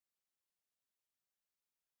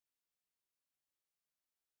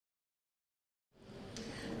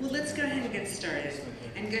let's go ahead and get started.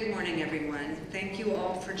 And good morning, everyone. Thank you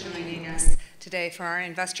all for joining us today for our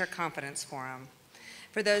Investor Confidence Forum.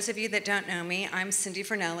 For those of you that don't know me, I'm Cindy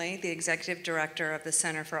Fornelli, the Executive Director of the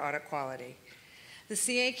Center for Audit Quality. The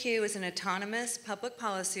CAQ is an autonomous public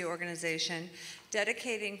policy organization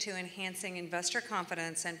dedicating to enhancing investor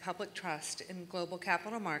confidence and public trust in global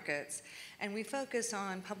capital markets, and we focus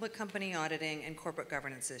on public company auditing and corporate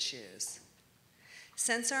governance issues.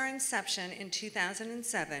 Since our inception in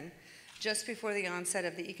 2007, just before the onset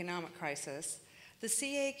of the economic crisis, the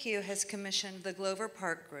CAQ has commissioned the Glover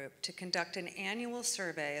Park Group to conduct an annual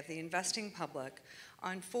survey of the investing public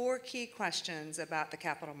on 4 key questions about the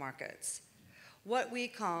capital markets, what we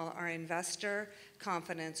call our Investor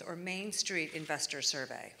Confidence or Main Street Investor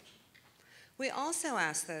Survey. We also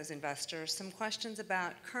ask those investors some questions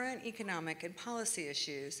about current economic and policy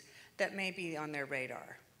issues that may be on their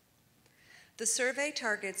radar. The survey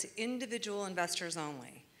targets individual investors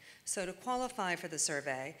only. So to qualify for the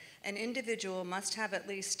survey, an individual must have at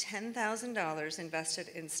least $10,000 invested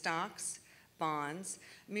in stocks, bonds,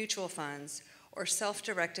 mutual funds, or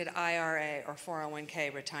self-directed IRA or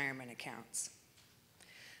 401k retirement accounts.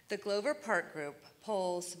 The Glover Park Group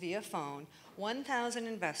polls via phone 1,000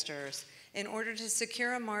 investors in order to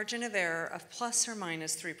secure a margin of error of plus or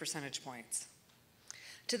minus 3 percentage points.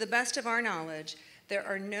 To the best of our knowledge, there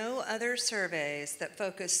are no other surveys that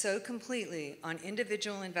focus so completely on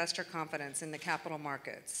individual investor confidence in the capital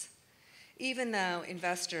markets, even though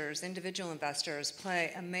individual investors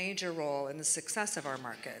play a major role in the success of our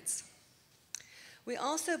markets. We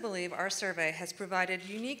also believe our survey has provided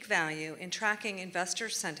unique value in tracking investor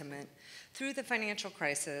sentiment through the financial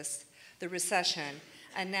crisis, the recession,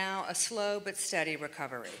 and now a slow but steady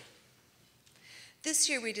recovery. This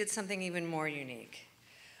year we did something even more unique.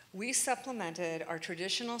 We supplemented our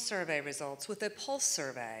traditional survey results with a pulse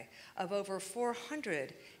survey of over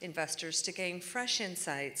 400 investors to gain fresh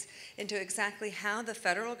insights into exactly how the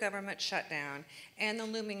federal government shutdown and the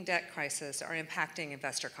looming debt crisis are impacting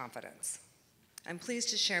investor confidence. I'm pleased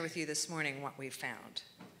to share with you this morning what we've found.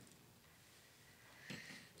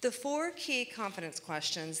 The 4 key confidence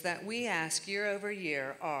questions that we ask year over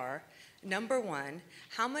year are, number 1,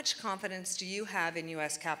 how much confidence do you have in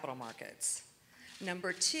U.S. capital markets?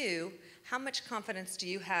 Number 2, how much confidence do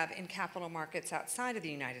you have in capital markets outside of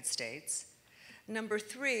the United States? Number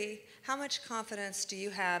 3, how much confidence do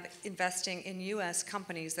you have investing in U.S.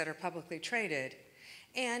 companies that are publicly traded?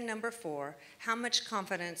 And number 4, how much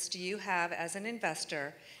confidence do you have as an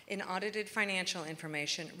investor in audited financial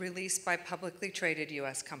information released by publicly traded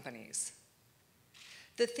U.S. companies?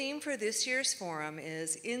 The theme for this year's forum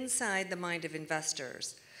is Inside the Mind of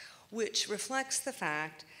Investors, which reflects the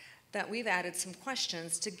fact that we've added some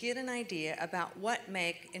questions to get an idea about what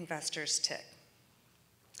make investors tick.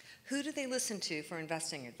 Who do they listen to for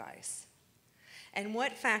investing advice? And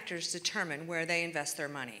what factors determine where they invest their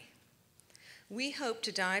money? We hope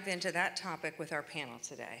to dive into that topic with our panel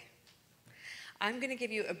today. I'm going to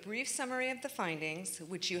give you a brief summary of the findings,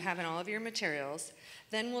 which you have in all of your materials,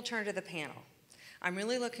 then we'll turn to the panel. I'm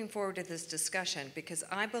really looking forward to this discussion because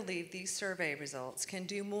I believe these survey results can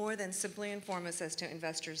do more than simply inform us as to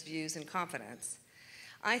investors' views and confidence.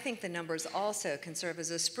 I think the numbers also can serve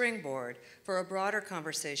as a springboard for a broader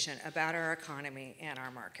conversation about our economy and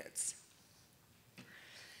our markets.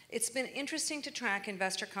 It's been interesting to track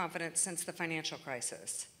investor confidence since the financial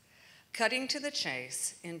crisis. Cutting to the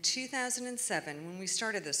chase, in 2007, when we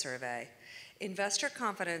started the survey, investor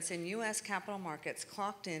confidence in U.S. capital markets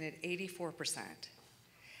clocked in at 84%.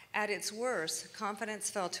 At its worst, confidence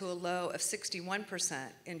fell to a low of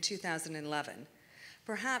 61% in 2011,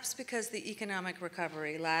 perhaps because the economic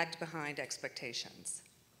recovery lagged behind expectations.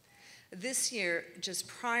 This year, just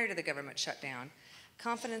prior to the government shutdown,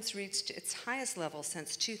 confidence reached its highest level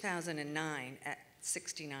since 2009 at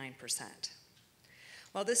 69%.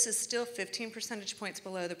 While this is still 15 percentage points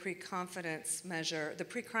below the pre-crisis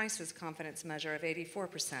confidence measure of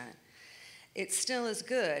 84%, it still is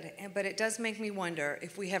good, but it does make me wonder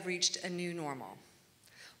if we have reached a new normal.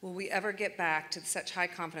 Will we ever get back to such high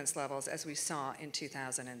confidence levels as we saw in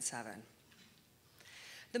 2007?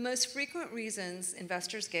 The most frequent reasons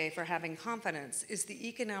investors gave for having confidence is the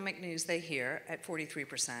economic news they hear at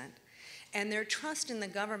 43%, and their trust in the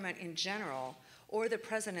government in general or the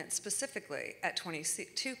president specifically at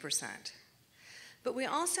 22%. But we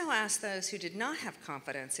also asked those who did not have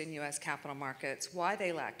confidence in U.S. capital markets why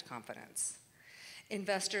they lacked confidence.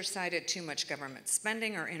 Investors cited too much government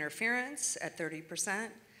spending or interference at 30%,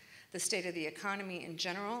 the state of the economy in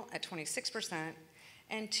general at 26%,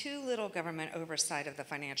 and too little government oversight of the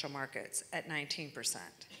financial markets at 19%.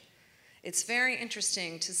 It's very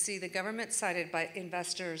interesting to see the government cited by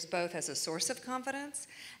investors both as a source of confidence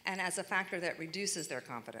and as a factor that reduces their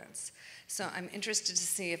confidence. So I'm interested to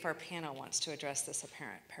see if our panel wants to address this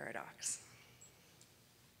apparent paradox.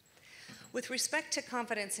 With respect to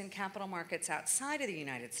confidence in capital markets outside of the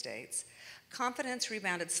United States, confidence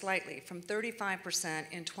rebounded slightly from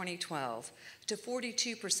 35% in 2012 to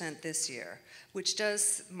 42% this year, which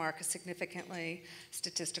does mark a significantly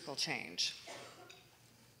statistical change.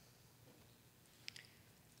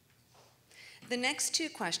 The next two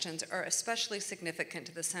questions are especially significant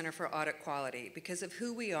to the Center for Audit Quality because of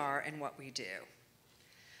who we are and what we do.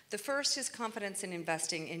 The first is confidence in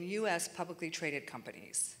investing in U.S. publicly traded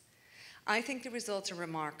companies. I think the results are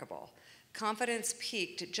remarkable. Confidence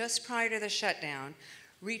peaked just prior to the shutdown,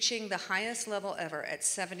 reaching the highest level ever at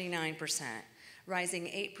 79%, rising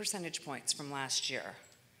 8 percentage points from last year.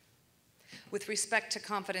 With respect to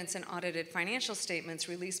confidence in audited financial statements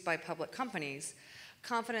released by public companies,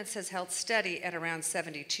 confidence has held steady at around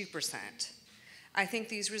 72%. I think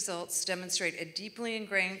these results demonstrate a deeply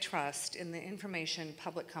ingrained trust in the information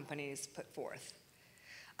public companies put forth.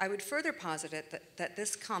 I would further posit that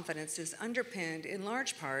this confidence is underpinned in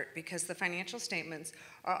large part because the financial statements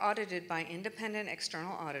are audited by independent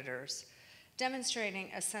external auditors, demonstrating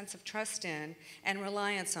a sense of trust in and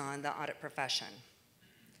reliance on the audit profession.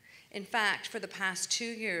 In fact, for the past 2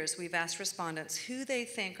 years, we've asked respondents who they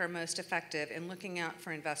think are most effective in looking out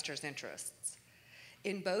for investors' interests.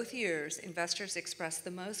 In both years, investors expressed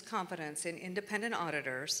the most confidence in independent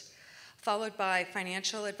auditors, followed by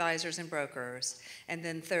financial advisors and brokers, and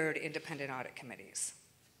then third, independent audit committees.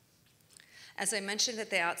 As I mentioned at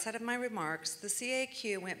the outset of my remarks, the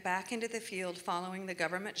CAQ went back into the field following the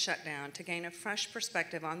government shutdown to gain a fresh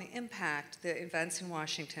perspective on the impact the events in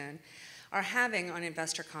Washington are having on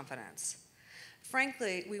investor confidence.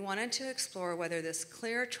 Frankly, we wanted to explore whether this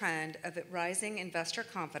clear trend of rising investor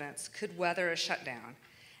confidence could weather a shutdown,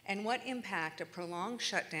 and what impact a prolonged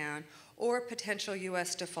shutdown or potential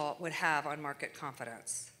U.S. default would have on market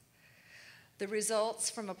confidence. The results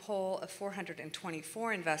from a poll of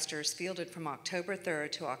 424 investors fielded from October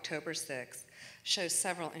 3rd to October 6th show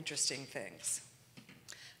several interesting things.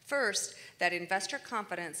 First, that investor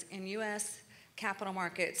confidence in U.S. capital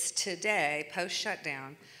markets today,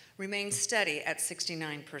 post-shutdown, remains steady at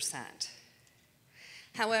 69%.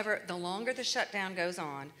 However, the longer the shutdown goes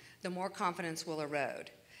on, the more confidence will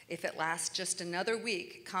erode. If it lasts just another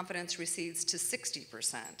week, confidence recedes to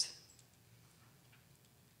 60%.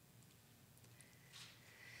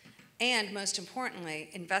 And most importantly,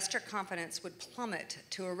 investor confidence would plummet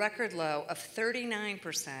to a record low of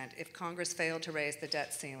 39% if Congress failed to raise the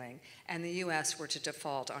debt ceiling and the U.S. were to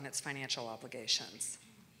default on its financial obligations.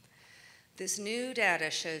 This new data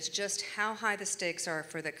shows just how high the stakes are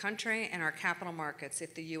for the country and our capital markets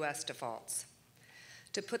if the U.S. defaults.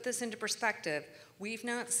 To put this into perspective, we've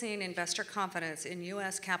not seen investor confidence in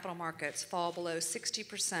U.S. capital markets fall below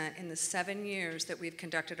 60% in the 7 years that we've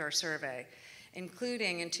conducted our survey,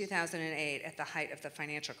 including in 2008 at the height of the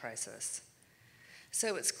financial crisis.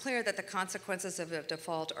 So it's clear that the consequences of a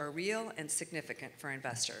default are real and significant for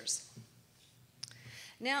investors.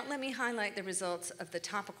 Now let me highlight the results of the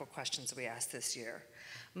topical questions we asked this year,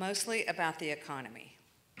 mostly about the economy.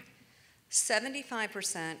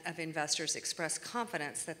 75% of investors expressed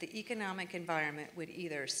confidence that the economic environment would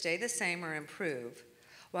either stay the same or improve,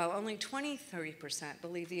 while only 23%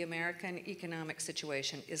 believe the American economic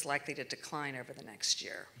situation is likely to decline over the next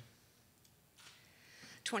year.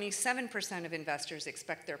 27% of investors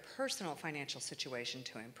expect their personal financial situation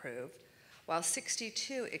to improve, while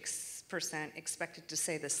 62% expected to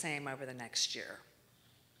stay the same over the next year.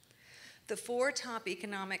 The 4 top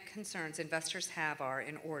economic concerns investors have are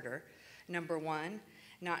in order: number 1,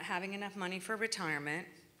 not having enough money for retirement;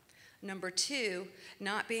 number 2,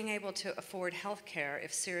 not being able to afford health care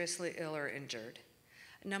if seriously ill or injured;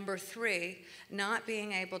 number 3, not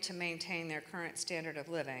being able to maintain their current standard of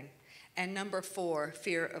living; and number 4,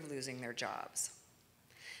 fear of losing their jobs.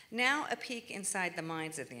 Now a peek inside the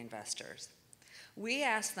minds of the investors. We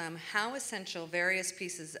asked them how essential various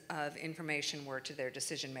pieces of information were to their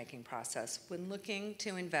decision-making process when looking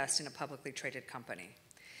to invest in a publicly traded company.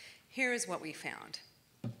 Here is what we found.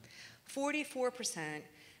 44%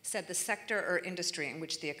 said the sector or industry in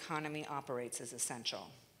which the economy operates is essential.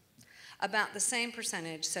 About the same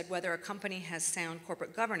percentage said whether a company has sound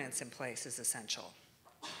corporate governance in place is essential.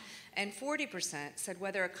 And 40% said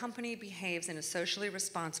whether a company behaves in a socially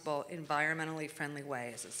responsible, environmentally friendly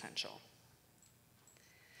way is essential.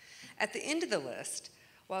 At the end of the list,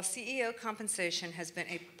 while CEO compensation has been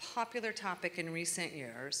a popular topic in recent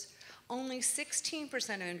years, Only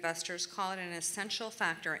 16% of investors call it an essential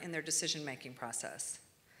factor in their decision-making process.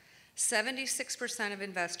 76% of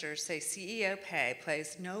investors say CEO pay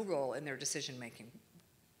plays no role in their decision-making.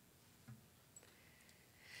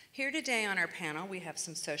 Here today on our panel, we have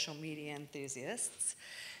some social media enthusiasts.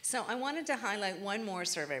 So I wanted to highlight one more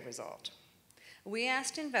survey result. We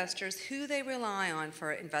asked investors who they rely on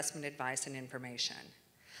for investment advice and information.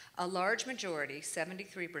 A large majority,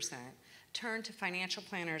 73%, turn to financial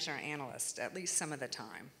planners or analysts at least some of the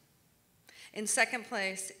time. In second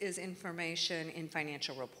place is information in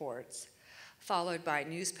financial reports, followed by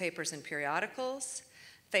newspapers and periodicals,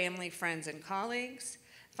 family, friends, and colleagues,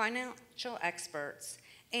 financial experts,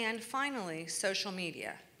 and finally, social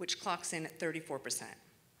media, which clocks in at 34%.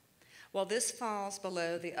 While this falls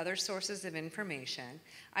below the other sources of information,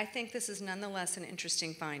 I think this is nonetheless an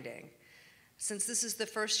interesting finding. Since this is the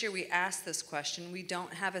first year we asked this question, we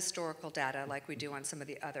don't have historical data like we do on some of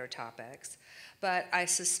the other topics. But I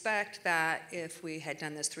suspect that if we had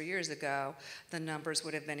done this 3 years ago, the numbers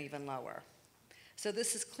would have been even lower. So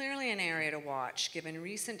this is clearly an area to watch given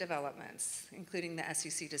recent developments, including the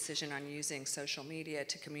SEC decision on using social media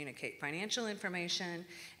to communicate financial information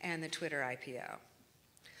and the Twitter IPO.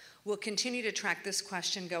 We'll continue to track this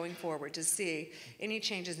question going forward to see any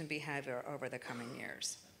changes in behavior over the coming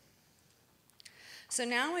years. So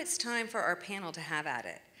now it's time for our panel to have at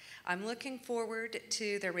it. I'm looking forward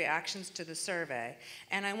to their reactions to the survey,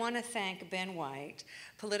 and I want to thank Ben White,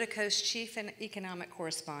 Politico's chief and economic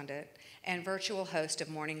correspondent and virtual host of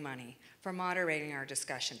Morning Money, for moderating our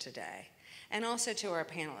discussion today, and also to our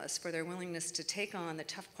panelists for their willingness to take on the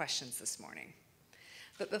tough questions this morning.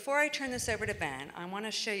 But before I turn this over to Ben, I want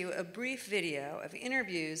to show you a brief video of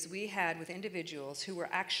interviews we had with individuals who were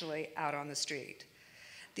actually out on the street.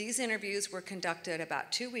 These interviews were conducted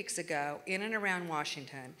about 2 weeks ago in and around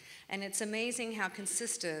Washington, and it's amazing how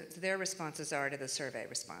consistent their responses are to the survey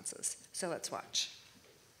responses. So let's watch.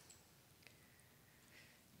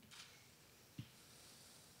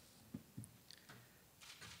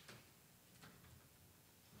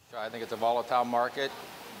 I think it's a volatile market.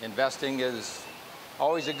 Investing is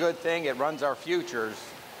always a good thing. It runs our futures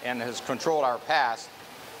and has controlled our past.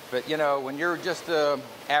 But you know, when you're just an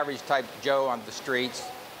average type Joe on the streets,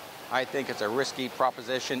 I think it's a risky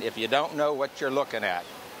proposition if you don't know what you're looking at.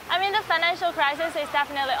 I mean, the financial crisis is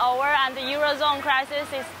definitely over and the Eurozone crisis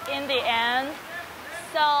is in the end.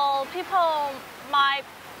 So people might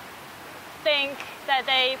think that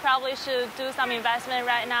they probably should do some investment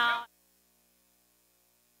right now.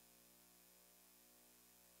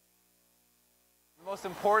 The most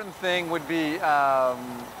important thing would be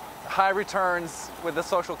high returns with the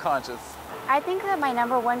social conscious. I think that my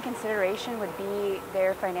number one consideration would be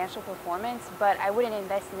their financial performance, but I wouldn't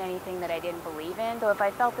invest in anything that I didn't believe in. So if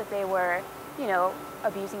I felt that they were,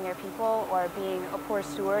 abusing their people or being a poor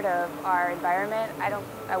steward of our environment,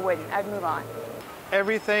 I wouldn't. I'd move on.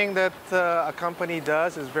 Everything that a company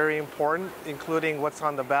does is very important, including what's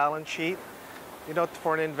on the balance sheet.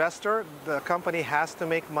 For an investor, the company has to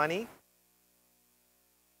make money.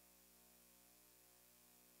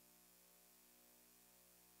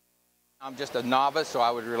 I'm just a novice, so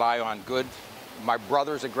I would rely on good. My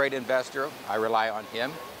brother's a great investor. I rely on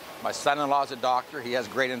him. My son-in-law's a doctor. He has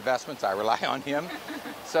great investments. I rely on him.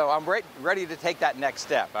 So I'm ready to take that next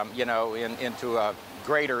step, into a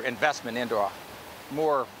greater investment into a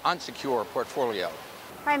more unsecure portfolio.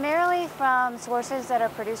 Primarily from sources that are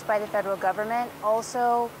produced by the federal government.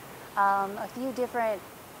 Also, a few different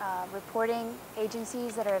reporting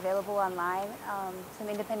agencies that are available online. Some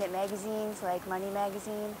independent magazines like Money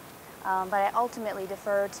Magazine. But I ultimately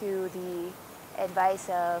defer to the advice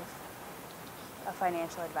of a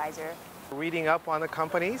financial advisor. Reading up on the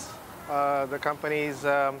company's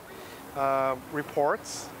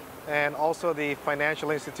reports, and also the financial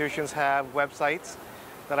institutions have websites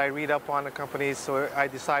that I read up on the companies, so I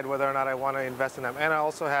decide whether or not I want to invest in them. And I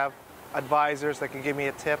also have advisors that can give me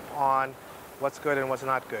a tip on what's good and what's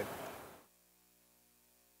not good.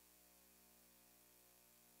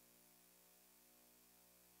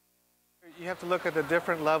 You have to look at the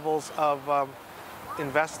different levels of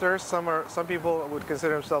investors. Some people would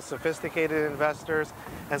consider themselves sophisticated investors,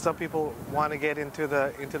 and some people want to get into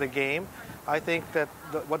the game. I think that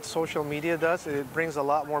what social media does, it brings a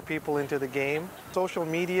lot more people into the game. Social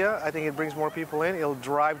media, I think it brings more people in. It'll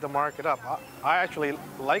drive the market up. I actually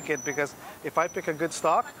like it because if I pick a good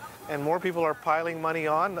stock and more people are piling money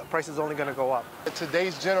on, the price is only going to go up.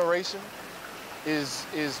 Today's generation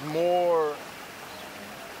is more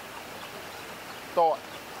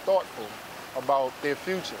thoughtful about their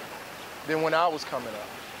future than when I was coming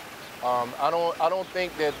up. I don't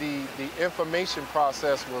think that the information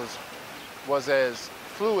process was was as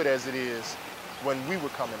fluid as it is when we were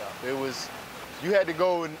coming up. It was, you had to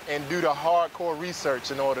go and do the hardcore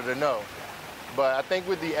research in order to know. But I think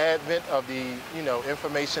with the advent of the,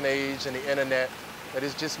 information age and the internet, that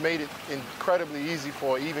has just made it incredibly easy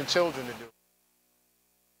for even children to do.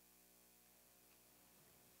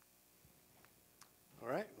 All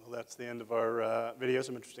right, well, that's the end of our video.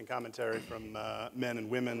 Some interesting commentary from men and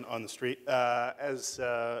women on the street.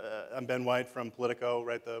 I'm Ben White from Politico,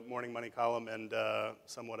 write the Morning Money column, and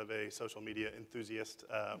somewhat of a social media enthusiast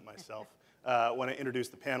myself. I want to introduce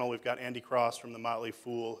the panel. We've got Andy Cross from the Motley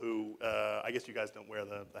Fool, who I guess you guys don't wear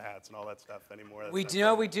the hats and all that stuff anymore. We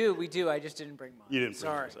do. We do. I just didn't bring mine. You didn't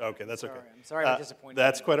bring yours. Okay, that's okay. I'm sorry. I'm disappointed.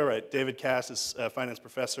 That's quite all right. David Cass is a finance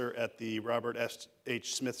professor at the Robert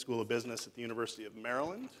H. Smith School of Business at the University of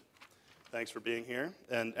Maryland. Thanks for being here.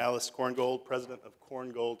 And Alice Korngold, president of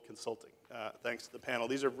Korngold Consulting. Thanks to the panel.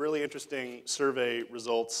 These are really interesting survey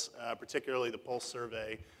results, particularly the Pulse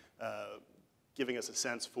survey, giving us a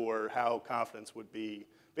sense for how confidence would be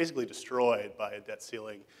basically destroyed by a debt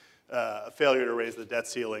ceiling, a failure to raise the debt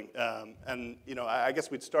ceiling. I guess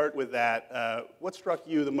we'd start with that. What struck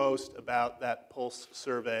you the most about that Pulse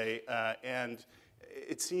survey? And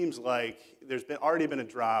it seems like there's already been a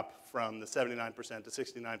drop from the 79% to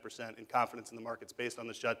 69% in confidence in the markets based on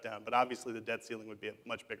the shutdown, but obviously the debt ceiling would be a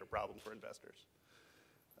much bigger problem for investors.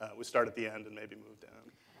 We start at the end and maybe move down.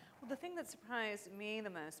 Well, the thing that surprised me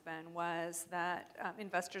the most, Ben, was that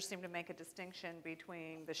investors seem to make a distinction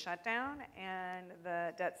between the shutdown and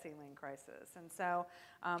the debt ceiling crisis. And so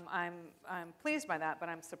I'm pleased by that, but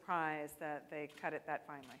I'm surprised that they cut it that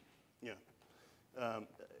finely. Yeah.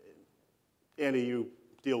 Andy, you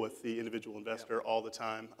deal with the individual investor all the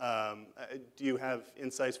time. Do you have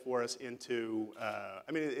insights for us into,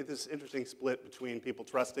 this interesting split between people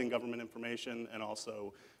trusting government information and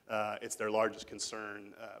also it's their largest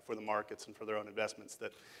concern for the markets and for their own investments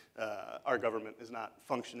that our government is not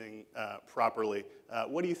functioning properly.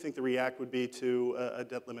 What do you think the react would be to a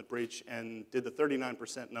debt limit breach? And did the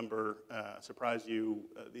 39% number surprise you,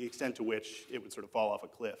 the extent to which it would sort of fall off a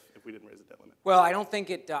cliff if we didn't raise the debt limit? Well, I don't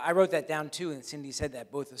think it, I wrote that down too, and Cindy said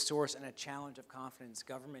that both a source and a challenge of confidence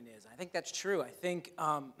government is. I think that's true. I think,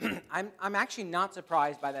 I'm actually not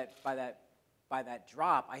surprised by that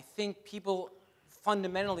drop. I think people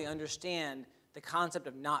fundamentally understand the concept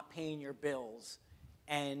of not paying your bills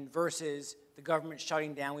and versus the government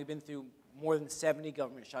shutting down. We've been through more than 70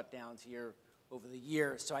 government shutdowns here over the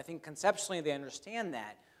years. So I think conceptually they understand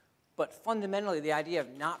that. But fundamentally, the idea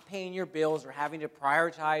of not paying your bills or having to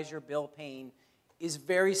prioritize your bill paying is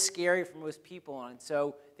very scary for most people. And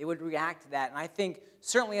so they would react to that. And I think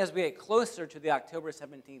certainly as we get closer to the October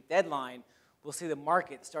 17th deadline, we'll see the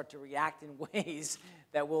market start to react in ways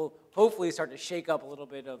that will hopefully start to shake up a little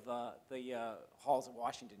bit of the halls of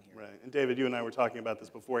Washington here. Right, and David, you and I were talking about this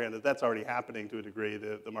beforehand, that's already happening to a degree.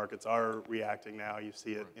 The markets are reacting now. You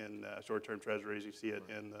see it in short-term treasuries. You see it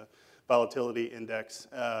in the volatility index.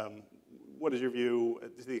 What is your view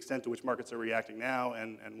to the extent to which markets are reacting now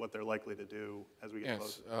and what they're likely to do as we get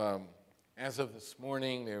closer? As of this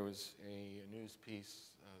morning, there was a news piece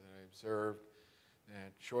that I observed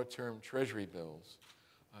that short-term treasury bills,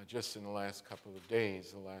 just in the last couple of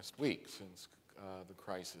days, the last week since the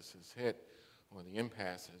crisis has hit or the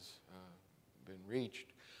impasse has been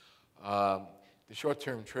reached, the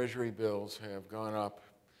short-term treasury bills have gone up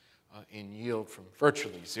in yield from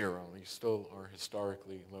virtually zero. These still are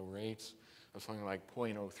historically low rates of something like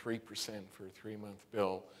 0.03% for a 3-month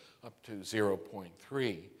bill up to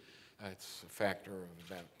 0.3. That's a factor of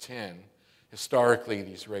about 10. Historically,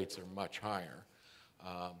 these rates are much higher.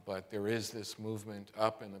 But there is this movement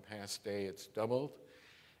up in the past day. It's doubled.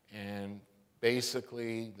 And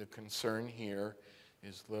basically, the concern here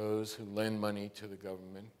is those who lend money to the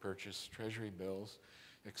government, purchase treasury bills,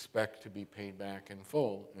 expect to be paid back in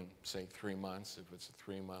full in, say, 3 months if it's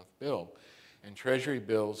a 3-month bill. And treasury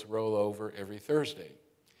bills roll over every Thursday.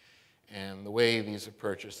 And the way these are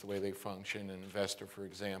purchased, the way they function, an investor, for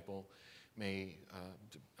example, may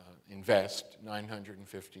invest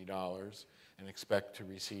 $950 and expect to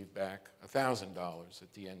receive back $1,000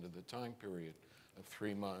 at the end of the time period of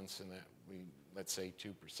 3 months, and that let's say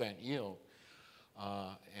 2% yield.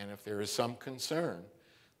 And if there is some concern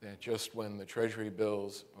that just when the treasury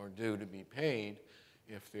bills are due to be paid,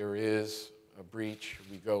 if there is a breach,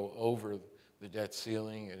 we go over the debt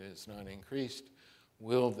ceiling, it is not increased,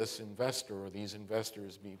 will this investor or these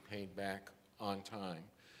investors be paid back on time?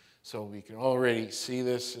 So we can already see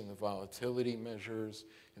this in the volatility measures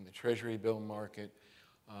in the treasury bill market.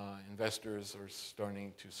 Investors are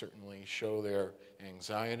starting to certainly show their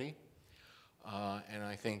anxiety. And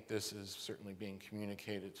I think this is certainly being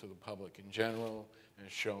communicated to the public in general,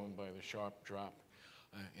 as shown by the sharp drop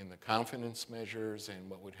in the confidence measures and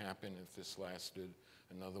what would happen if this lasted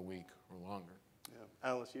another week or longer. Yeah.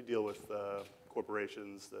 Alice, you deal with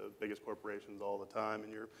corporations, the biggest corporations all the time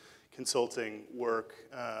in your consulting work.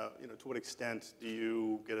 To what extent do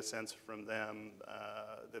you get a sense from them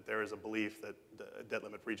that there is a belief that the debt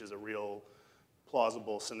limit breach is a real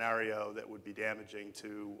plausible scenario that would be damaging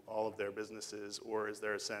to all of their businesses, or is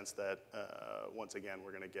there a sense that, once again,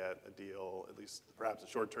 we're going to get a deal, at least perhaps a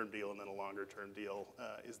short-term deal and then a longer-term deal?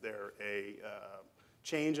 Is there a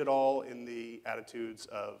change at all in the attitudes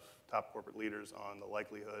of top corporate leaders on the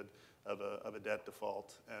likelihood of a debt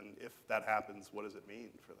default? And if that happens, what does it mean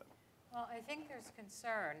for them? Well, I think there's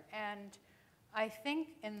concern, and I think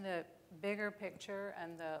in the bigger picture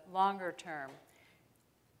and the longer term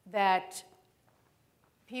that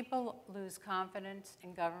people lose confidence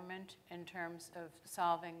in government in terms of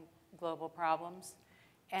solving global problems.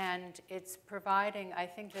 And it's providing, I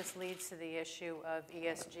think this leads to the issue of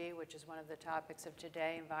ESG, which is one of the topics of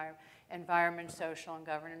today, environment, social, and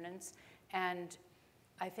governance. And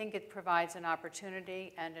I think it provides an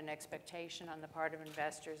opportunity and an expectation on the part of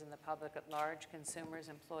investors and the public at large, consumers,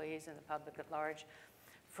 employees, and the public at large,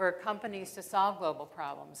 for companies to solve global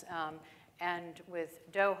problems. And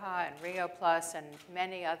with Doha and Rio Plus and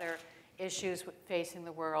many other issues facing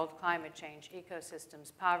the world, climate change,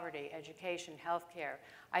 ecosystems, poverty, education, healthcare,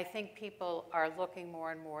 I think people are looking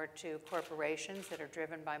more and more to corporations that are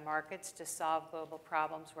driven by markets to solve global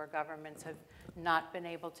problems where governments have not been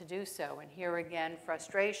able to do so. And here again,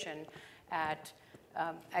 frustration at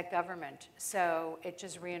government. So it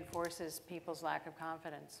just reinforces people's lack of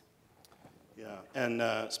confidence. Yeah,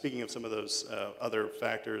 and speaking of some of those other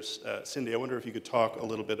factors, Cindy, I wonder if you could talk a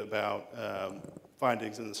little bit about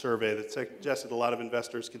findings in the survey that suggested a lot of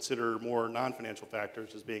investors consider more non-financial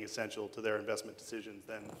factors as being essential to their investment decisions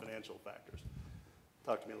than financial factors.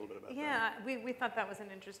 Talk to me a little bit about that. Yeah, we thought that was an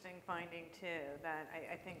interesting finding too, that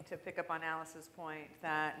I think to pick up on Alice's point,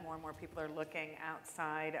 that more and more people are looking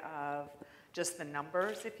outside of just the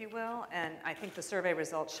numbers, if you will, and I think the survey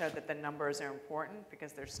results showed that the numbers are important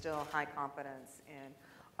because there's still high confidence in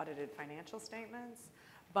audited financial statements,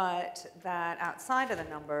 but that outside of the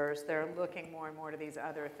numbers, they're looking more and more to these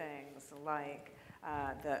other things like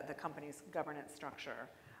the company's governance structure.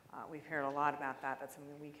 We've heard a lot about that. That's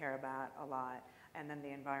something we care about a lot. And then the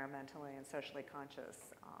environmentally and socially conscious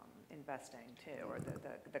investing too, or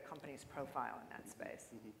the company's profile in that space.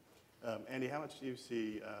 Mm-hmm. Andy, how much do you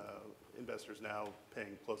see investors now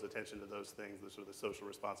paying close attention to those things, the sort of the social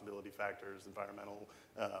responsibility factors, environmental,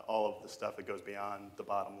 all of the stuff that goes beyond the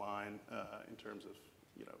bottom line in terms of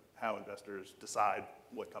how investors decide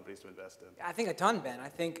what companies to invest in? I think a ton, Ben. I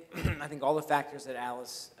think all the factors that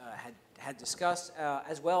Alice had discussed,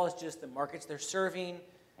 as well as just the markets they're serving,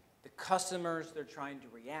 the customers they're trying to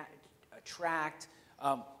attract,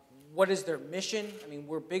 what is their mission? I mean,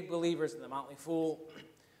 we're big believers in the Motley Fool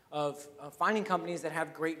of finding companies that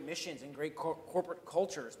have great missions and great corporate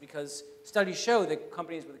cultures, because studies show that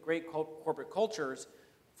companies with great corporate cultures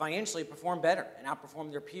financially perform better and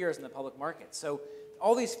outperform their peers in the public market. So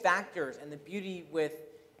all these factors, and the beauty with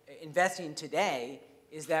investing today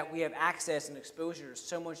is that we have access and exposure to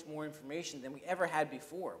so much more information than we ever had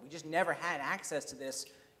before. We just never had access to this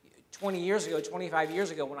 20 years ago, 25 years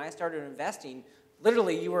ago when I started investing.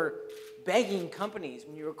 Literally, you were begging companies,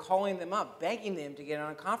 when you were calling them up, begging them to get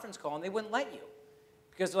on a conference call, and they wouldn't let you.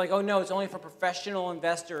 Because they're like, oh no, it's only for professional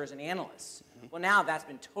investors and analysts. Mm-hmm. Well, now that's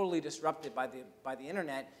been totally disrupted by the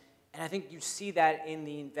internet, and I think you see that in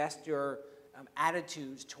the investor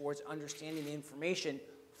attitudes towards understanding the information.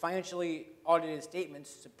 Financially audited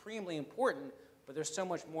statements, supremely important, but there's so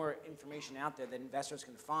much more information out there that investors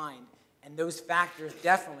can find, and those factors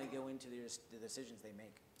definitely go into the decisions they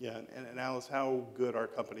make. Yeah, and Alice, how good are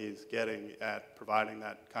companies getting at providing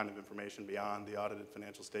that kind of information beyond the audited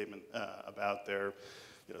financial statement about their,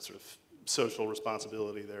 sort of social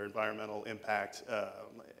responsibility, their environmental impact?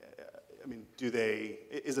 I mean,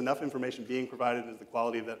 is enough information being provided? Is the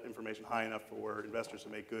quality of that information high enough for investors to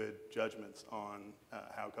make good judgments on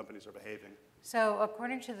how companies are behaving? So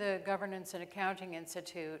according to the Governance and Accounting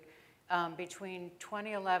Institute, between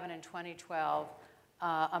 2011 and 2012,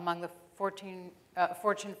 among the Fortune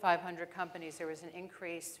 500 companies, there was an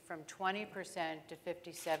increase from 20% to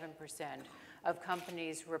 57% of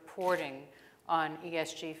companies reporting on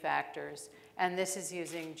ESG factors, and this is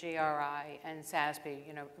using GRI and SASB,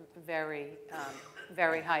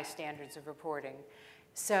 very high standards of reporting.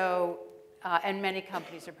 So, and many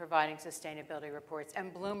companies are providing sustainability reports,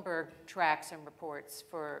 and Bloomberg tracks and reports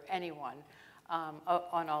for anyone.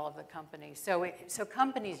 on all of the companies. So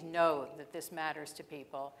companies know that this matters to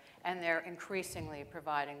people, and they're increasingly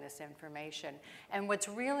providing this information. And what's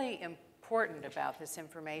really important about this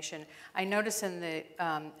information, I notice in the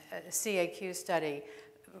CAQ study,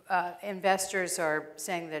 investors are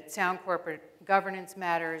saying that sound corporate governance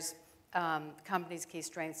matters, companies' key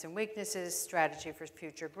strengths and weaknesses, strategy for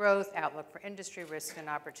future growth, outlook for industry risks and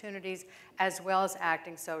opportunities, as well as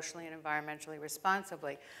acting socially and environmentally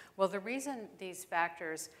responsibly. Well, the reason these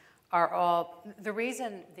factors the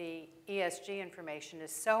reason the ESG information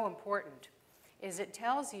is so important is it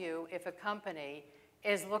tells you if a company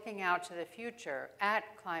is looking out to the future at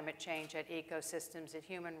climate change, at ecosystems, at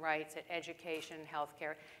human rights, at education and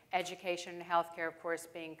healthcare. Education and healthcare, of course,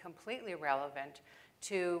 being completely relevant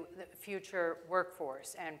to the future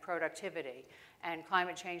workforce and productivity, and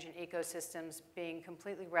climate change and ecosystems being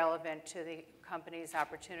completely relevant to the company's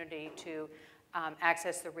opportunity to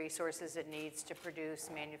access the resources it needs to produce,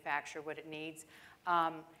 manufacture what it needs.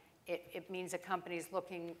 It means a company's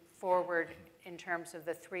looking forward in terms of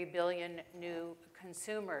the 3 billion new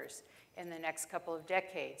consumers in the next couple of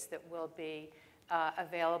decades that will be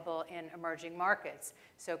available in emerging markets.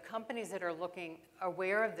 So companies that are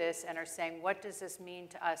aware of this and are saying, what does this mean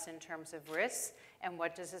to us in terms of risks, and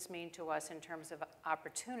what does this mean to us in terms of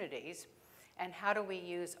opportunities, and how do we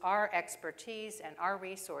use our expertise and our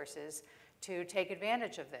resources to take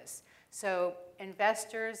advantage of this? So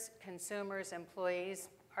investors, consumers, employees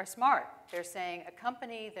are smart. They're saying a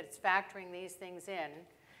company that's factoring these things in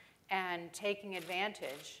and taking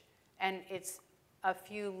advantage, and it's a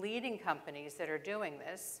few leading companies that are doing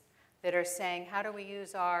this, that are saying, how do we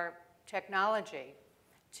use our technology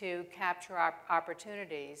to capture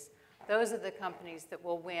opportunities? Those are the companies that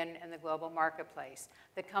will win in the global marketplace.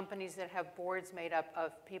 The companies that have boards made up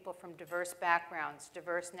of people from diverse backgrounds,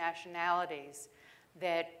 diverse nationalities,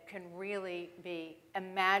 that can really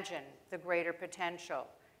imagine the greater potential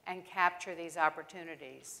and capture these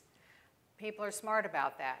opportunities. People are smart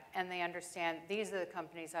about that, and they understand these are the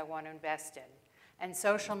companies I want to invest in. And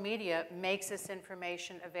social media makes this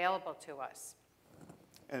information available to us.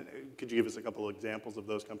 And could you give us a couple of examples of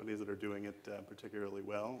those companies that are doing it particularly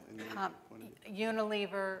well? In your point of view?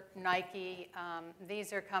 Unilever, Nike,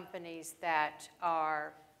 these are companies that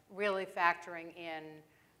are really factoring in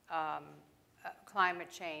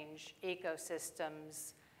climate change,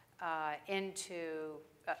 ecosystems, into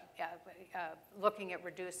looking at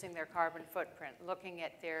reducing their carbon footprint, looking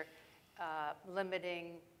at their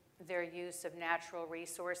limiting their use of natural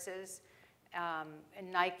resources.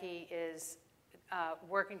 And Nike is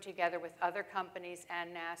working together with other companies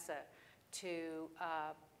and NASA to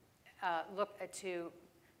to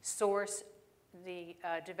source the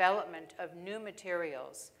development of new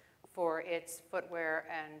materials for its footwear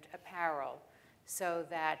and apparel, so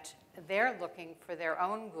that they're looking for their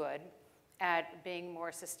own good at being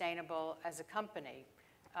more sustainable as a company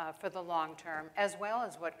for the long term, as well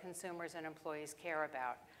as what consumers and employees care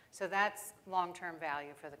about. So that's long-term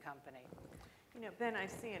value for the company. You know, Ben, I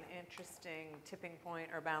see an interesting tipping point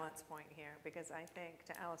or balance point here, because I think,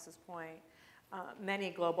 to Alice's point, many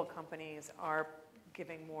global companies are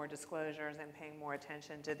giving more disclosures and paying more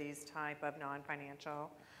attention to these type of non-financial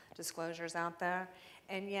disclosures out there.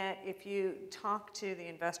 And yet, if you talk to the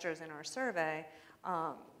investors in our survey,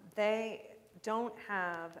 they don't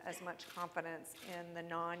have as much confidence in the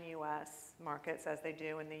non-US markets as they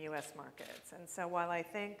do in the US markets. And so while I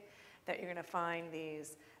think that you're going to find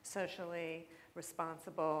these socially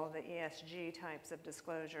responsible, the ESG types of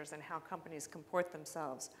disclosures and how companies comport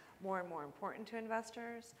themselves more and more important to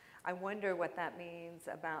investors, I wonder what that means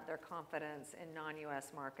about their confidence in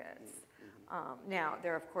non-US markets. Now,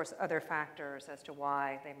 there are, of course, other factors as to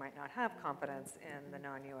why they might not have confidence in the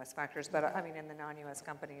non-US factors, but I mean in the non-US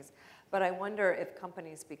companies. But I wonder if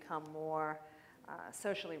companies become more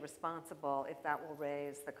socially responsible, if that will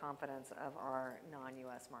raise the confidence of our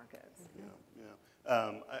non-US markets.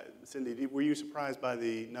 Cindy, were you surprised by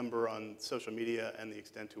the number on social media and the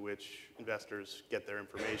extent to which investors get their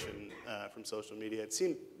information from social media? It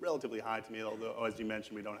seemed relatively high to me, although, as you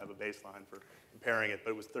mentioned, we don't have a baseline for comparing it,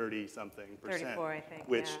 but it was 30-something%. 34, I think,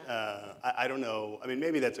 which, I don't know, I mean,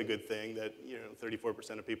 maybe that's a good thing that,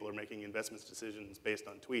 34% of people are making investment decisions based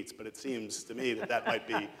on tweets, but it seems to me that that might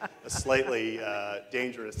be a slightly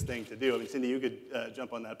dangerous thing to do. I mean, Cindy, you could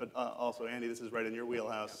jump on that, but also, Andy, this is right in your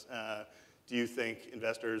wheelhouse. Do you think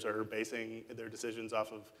investors are basing their decisions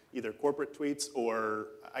off of either corporate tweets or,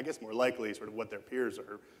 I guess more likely, sort of what their peers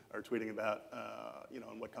are tweeting about,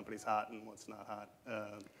 and what company's hot and what's not hot?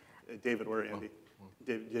 David or Andy?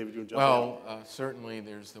 David, you want to jump in? Certainly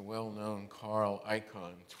there's the well-known Carl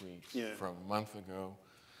Icahn tweet from a month ago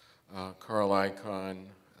Carl Icahn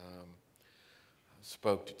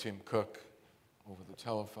spoke to Tim Cook over the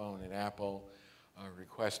telephone at Apple,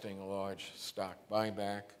 requesting a large stock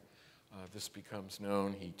buyback. This becomes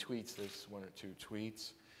known. He tweets this, 1 or 2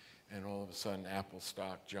 tweets, and all of a sudden Apple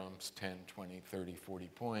stock jumps 10, 20, 30, 40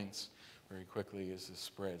 points very quickly as this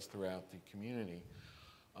spreads throughout the community.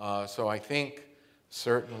 So I think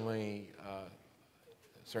certainly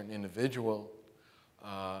certain individuals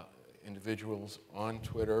on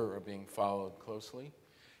Twitter are being followed closely,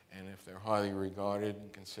 and if they're highly regarded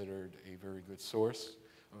and considered a very good source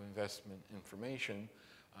of investment information,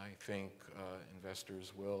 I think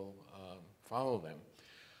investors will follow them.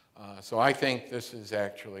 So I think this is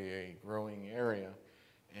actually a growing area,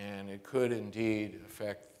 and it could indeed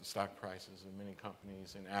affect the stock prices of many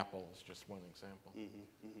companies, and Apple is just one example.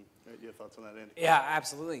 You have thoughts on that, Andy? Yeah,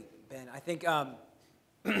 absolutely, Ben. I think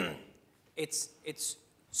it's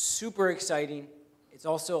super exciting. It's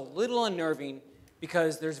also a little unnerving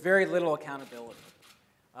because there's very little accountability.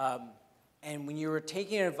 And when you're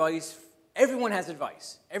taking advice, everyone has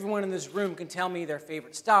advice. Everyone in this room can tell me their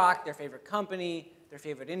favorite stock, their favorite company, their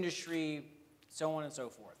favorite industry, so on and so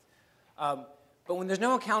forth. But when there's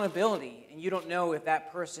no accountability and you don't know if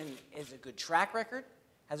that person is a good track record,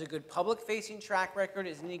 has a good public-facing track record,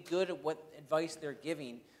 is any good at what advice they're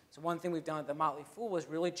giving. So one thing we've done at the Motley Fool was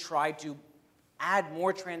really try to add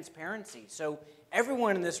more transparency. So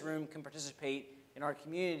everyone in this room can participate in our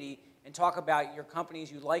community and talk about your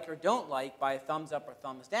companies you like or don't like by a thumbs up or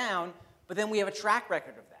thumbs down, but then we have a track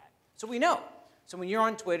record of that. So we know. So when you're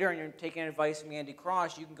on Twitter and you're taking advice from Andy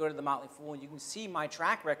Cross, you can go to the Motley Fool and you can see my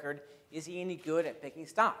track record. Is he any good at picking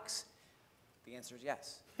stocks? The answer is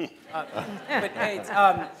yes. But it's,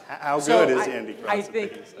 how good is Andy Cross? I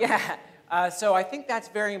think, yeah. So I think that's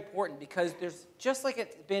very important because there's, just like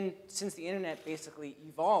it's been since the internet basically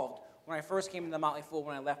evolved, when I first came to the Motley Fool,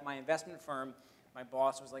 when I left my investment firm, my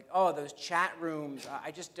boss was like, oh, those chat rooms,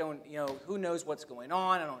 I just don't, who knows what's going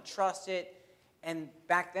on, I don't trust it. And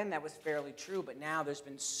back then that was fairly true, but now there's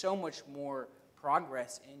been so much more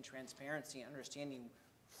progress in transparency and understanding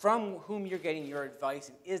from whom you're getting your advice,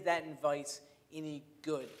 and is that advice any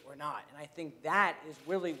good or not. And I think that is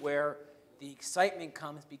really where the excitement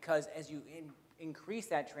comes, because as you increase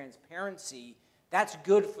that transparency, that's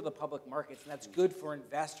good for the public markets, and that's good for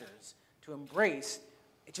investors to embrace.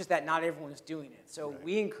 It's just that not everyone is doing it. So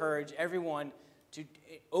we encourage everyone to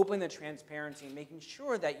open the transparency and making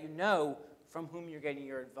sure that you know from whom you're getting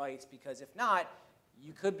your advice, because if not,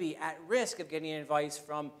 you could be at risk of getting advice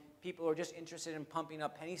from people who are just interested in pumping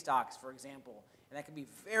up penny stocks, for example, and that could be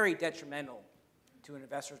very detrimental to an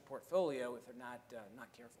investor's portfolio if they're not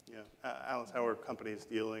careful. Yeah, Alice, how are companies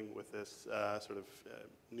dealing with this sort of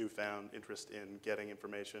newfound interest in getting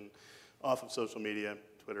information off of social media,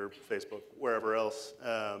 Twitter, Facebook, wherever else?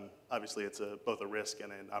 Obviously, it's both a risk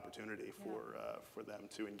and an opportunity for them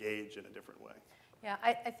to engage in a different way. Yeah,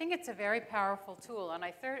 I think it's a very powerful tool, and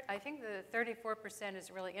I think the 34%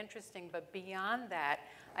 is really interesting, but beyond that,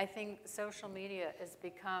 I think social media has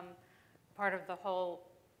become part of the whole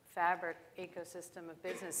fabric ecosystem of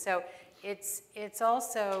business. So it's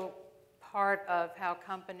also part of how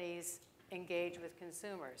companies engage with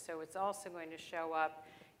consumers. So it's also going to show up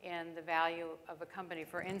in the value of a company.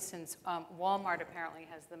 For instance, Walmart apparently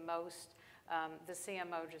has the most, the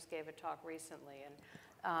CMO just gave a talk recently,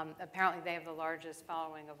 and apparently they have the largest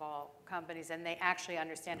following of all companies, and they actually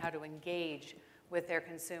understand how to engage with their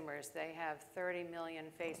consumers. They have 30 million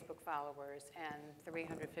Facebook followers and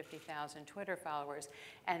 350,000 Twitter followers,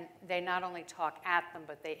 and they not only talk at them,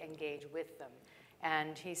 but they engage with them.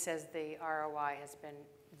 And he says the ROI has been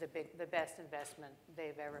the best investment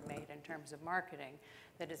they've ever made in terms of marketing,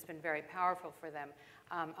 that has been very powerful for them.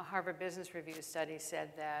 A Harvard Business Review study said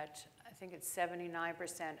that I think it's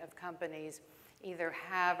 79% of companies either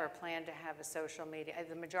have or plan to have a social media,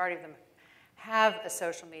 the majority of them have a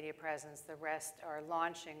social media presence, the rest are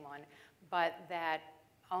launching one, but that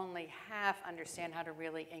only half understand how to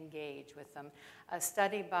really engage with them. A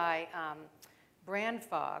study by Brand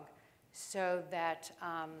Fog showed that,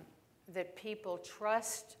 that people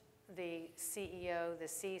trust the CEO, the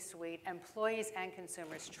C-suite, employees and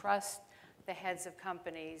consumers trust the heads of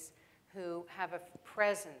companies who have a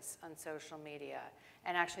presence on social media.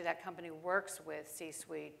 And actually that company works with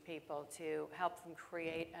C-suite people to help them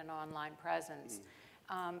create an online presence.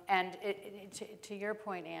 And to your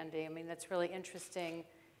point, Andy, I mean, that's really interesting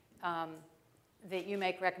that you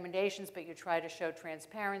make recommendations, but you try to show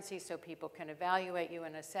transparency so people can evaluate you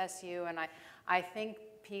and assess you. And I think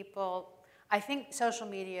social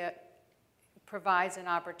media provides an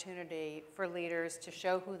opportunity for leaders to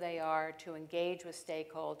show who they are, to engage with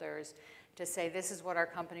stakeholders, to say this is what our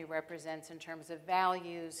company represents in terms of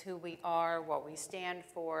values, who we are, what we stand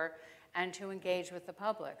for, and to engage with the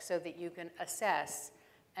public so that you can assess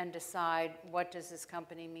and decide, what does this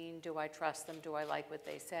company mean? Do I trust them? Do I like what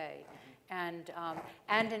they say? And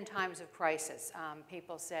in times of crisis,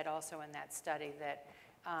 people said also in that study that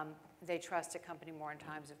they trust a company more in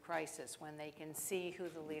times of crisis when they can see who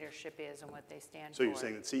the leadership is and what they stand for. So you're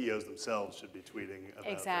saying that CEOs themselves should be tweeting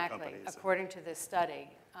about exactly. their companies? According to this study,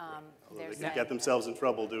 Although they could get themselves in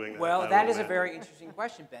trouble doing that. Well, that is a very interesting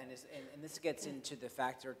question, Ben, and this gets into the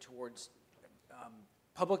factor towards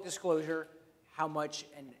public disclosure, how much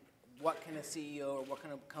and what can a CEO or what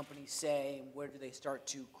can a company say, and where do they start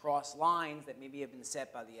to cross lines that maybe have been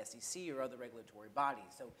set by the SEC or other regulatory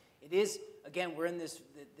bodies. So it is, again, we're in this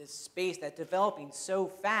space that's developing so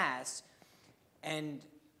fast, and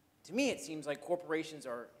to me it seems like corporations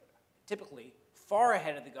are typically far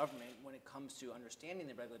ahead of the government when it comes to understanding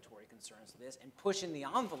the regulatory concerns of this and pushing the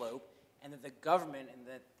envelope, and that the government and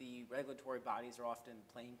that the regulatory bodies are often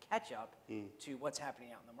playing catch up to what's happening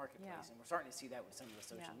out in the marketplace. Yeah. And we're starting to see that with some of the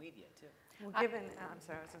social media too. Well, given, I'm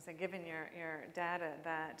sorry, I was going to say, given your data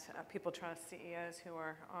that people trust CEOs who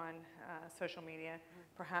are on social media,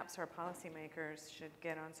 perhaps our policymakers should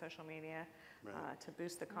get on social media to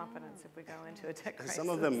boost the confidence if we go into a tech crisis. Some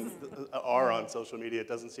of them are on social media. It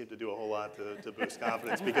doesn't seem to do a whole lot to boost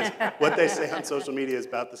confidence, because what they say on social media is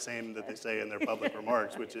about the same that they say in their public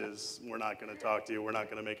remarks, which is, we're not going to talk to you, we're not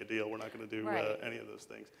going to make a deal, we're not going to do any of those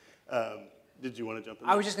things. Did you want to jump in?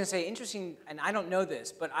 I was just going to say, interesting, and I don't know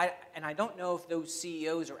this, but I don't know if those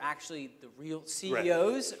CEOs are actually the real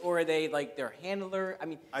CEOs, or are they like their handler? I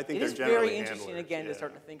mean, I think it is very interesting, again, to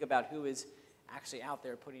start to think about who is actually out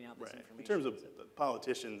there putting out this information. In terms of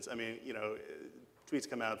politicians, I mean, you know, tweets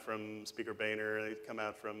come out from Speaker Boehner, they come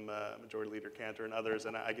out from Majority Leader Cantor and others,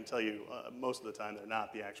 and I can tell you most of the time they're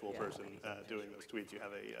not the actual person doing those tweets. You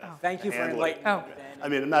have a thank you for enlightening me, Ben. I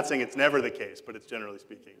mean, I'm not saying it's never the case, but it's generally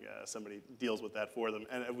speaking, somebody deals with that for them.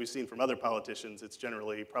 And we've seen from other politicians, it's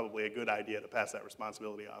generally probably a good idea to pass that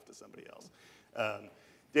responsibility off to somebody else.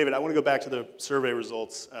 David, I want to go back to the survey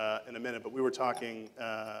results in a minute, but we were talking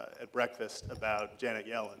at breakfast about Janet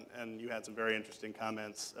Yellen, and you had some very interesting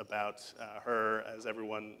comments about her. As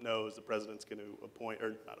everyone knows, the president's going to appoint,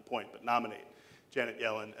 or not appoint, but nominate Janet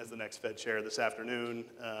Yellen as the next Fed chair this afternoon.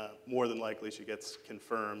 More than likely she gets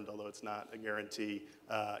confirmed, although it's not a guarantee.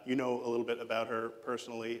 You know a little bit about her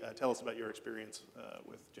personally. Tell us about your experience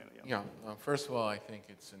with Janet Yellen. Yeah, first of all, I think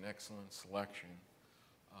it's an excellent selection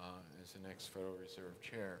as the next Federal Reserve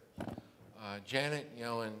Chair. Janet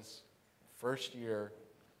Yellen's first year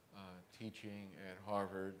teaching at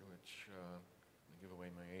Harvard, which, I give away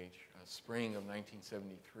my age, spring of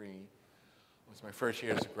 1973, was my first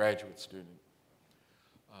year as a graduate student.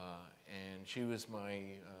 And she was my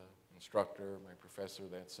instructor, my professor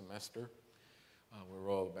that semester. We were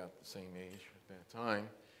all about the same age at that time.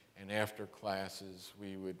 And after classes,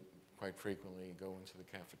 we would quite frequently go into the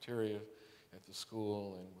cafeteria at the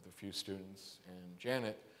school and with a few students, and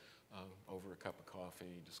Janet, over a cup of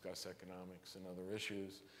coffee, discuss economics and other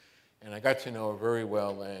issues. And I got to know her very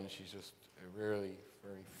well then. She's just a really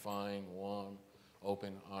very fine, warm,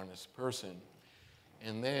 open, honest person.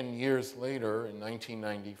 And then years later, in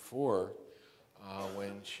 1994,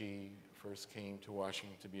 when she first came to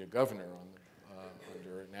Washington to be a governor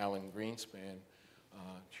under an Alan Greenspan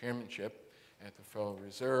chairmanship at the Federal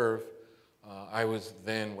Reserve, I was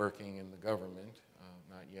then working in the government,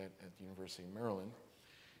 not yet at the University of Maryland,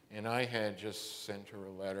 and I had just sent her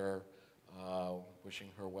a letter wishing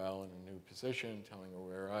her well in a new position, telling her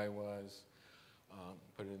where I was,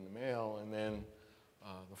 put it in the mail, and then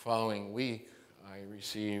the following week I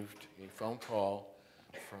received a phone call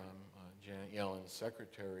from Janet Yellen's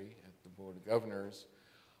secretary at the Board of Governors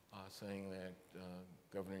saying that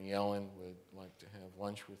Governor Yellen would like to have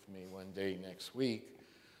lunch with me one day next week.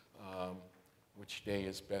 Which day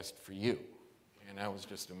is best for you? And I was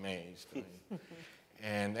just amazed.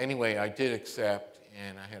 And anyway, I did accept,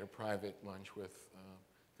 and I had a private lunch with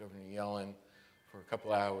Governor Yellen for a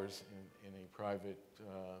couple hours in a private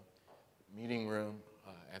meeting room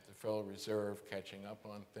at the Federal Reserve, catching up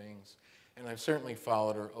on things. And I've certainly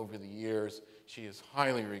followed her over the years. She is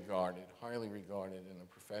highly regarded in the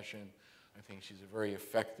profession. I think she's a very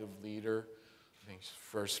effective leader. I think she's the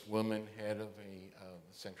first woman head of a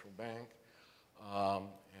central bank.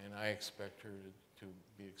 And I expect her to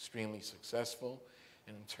be extremely successful.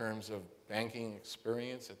 And in terms of banking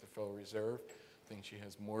experience at the Federal Reserve, I think she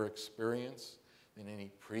has more experience than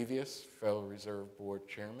any previous Federal Reserve Board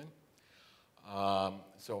chairman.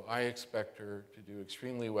 So I expect her to do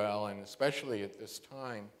extremely well, and especially at this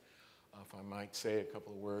time if I might say a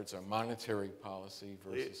couple of words, our monetary policy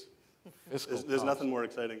versus fiscal There's policy. nothing more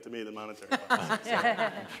exciting to me than monetary policy. So,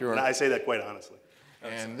 I'm sure. and I say that quite honestly.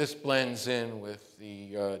 And this blends in with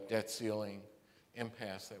the debt ceiling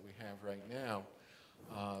impasse that we have right now.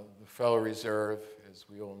 The Federal Reserve, as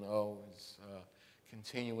we all know, is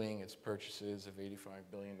continuing its purchases of $85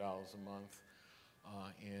 billion a month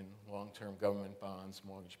in long-term government bonds,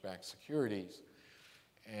 mortgage-backed securities.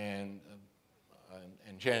 And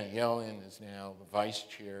Janet Yellen is now the vice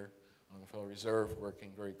chair on the Federal Reserve,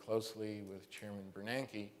 working very closely with Chairman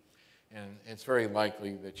Bernanke. And it's very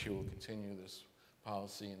likely that she will continue this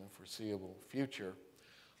policy in the foreseeable future.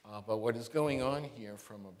 But what is going on here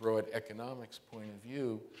from a broad economics point of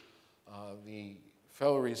view, the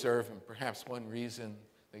Federal Reserve, and perhaps one reason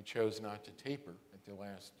they chose not to taper at the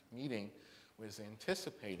last meeting, was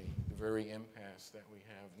anticipating the very impasse that we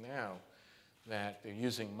have now, that they're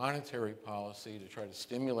using monetary policy to try to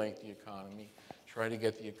stimulate the economy, try to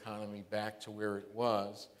get the economy back to where it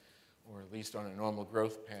was, or at least on a normal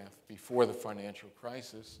growth path before the financial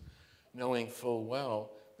crisis, knowing full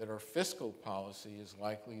well that our fiscal policy is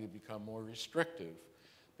likely to become more restrictive,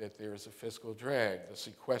 that there's a fiscal drag. The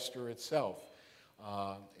sequester itself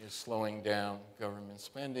is slowing down government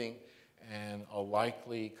spending, and a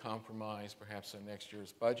likely compromise, perhaps in next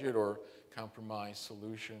year's budget, or compromise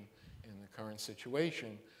solution in the current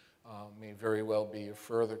situation may very well be a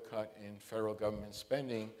further cut in federal government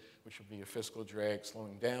spending, which will be a fiscal drag,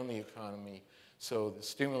 slowing down the economy. So the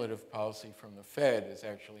stimulative policy from the Fed is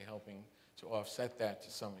actually helping to offset that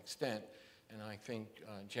to some extent. And I think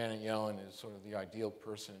Janet Yellen is sort of the ideal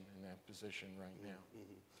person in that position right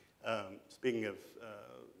now. Mm-hmm. Speaking of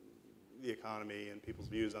the economy and people's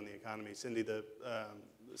views on the economy, Cindy, the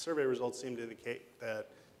survey results seem to indicate that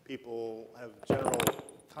people have general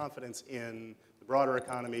confidence in the broader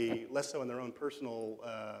economy, less so in their own personal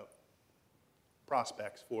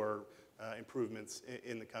prospects for improvements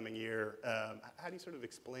in the coming year. How do you sort of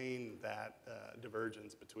explain that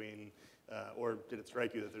divergence between, or did it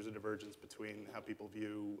strike you that there's a divergence between how people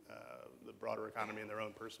view the broader economy and their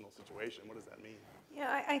own personal situation? What does that mean?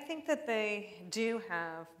 Yeah, I think that they do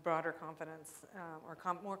have broader confidence or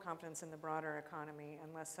more confidence in the broader economy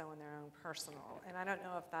and less so in their own personal. And I don't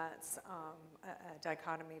know if that's a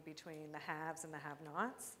dichotomy between the haves and the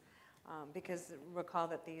have-nots. Because recall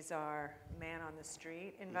that these are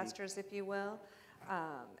man-on-the-street investors, if you will,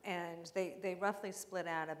 and they roughly split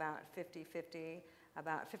out about 50-50.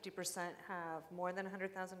 About 50% have more than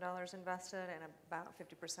 $100,000 invested, and about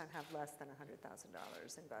 50% have less than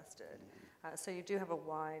 $100,000 invested. So you do have a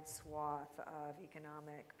wide swath of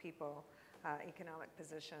economic people, economic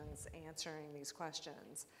positions answering these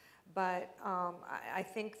questions. But I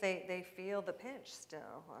think they feel the pinch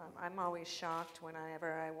still. I'm always shocked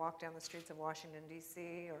whenever I walk down the streets of Washington,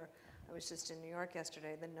 D.C., or I was just in New York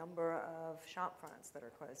yesterday, the number of shop fronts that are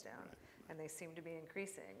closed down, and they seem to be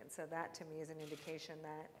increasing. And so that, to me, is an indication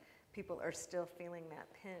that people are still feeling that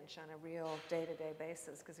pinch on a real day-to-day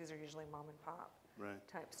basis, because these are usually mom-and-pop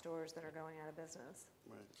type stores that are going out of business.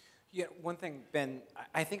 Right. Yeah, one thing, Ben,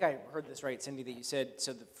 I think I heard this right, Cindy, that you said,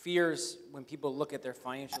 so the fears when people look at their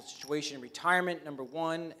financial situation, retirement, number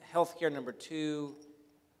one, healthcare, number two,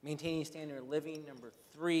 maintaining standard of living, number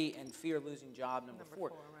three, and fear of losing job, number four.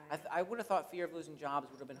 Right. I would have thought fear of losing jobs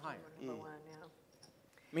would have been higher. Number one, yeah.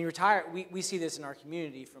 I mean, we see this in our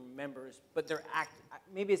community from members, but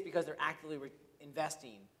maybe it's because they're actively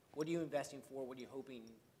investing. What are you investing for? What are you hoping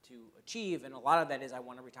to achieve? And a lot of that is, I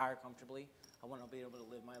want to retire comfortably. I want to be able to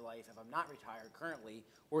live my life if I'm not retired currently,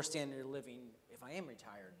 or standard of living if I am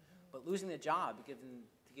retired. But losing the job,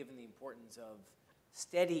 given the importance of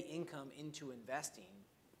steady income into investing,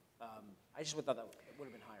 I just would thought that would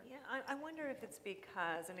have been higher. Yeah, I wonder if it's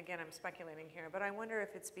because, and again, I'm speculating here, but I wonder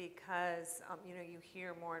if it's because you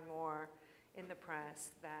hear more and more in the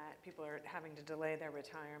press that people are having to delay their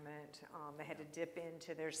retirement. They had to dip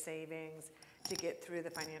into their savings to get through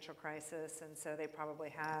the financial crisis, and so they probably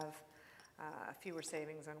have fewer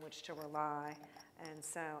savings on which to rely. And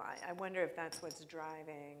so I wonder if that's what's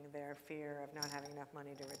driving their fear of not having enough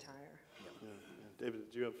money to retire. Yeah.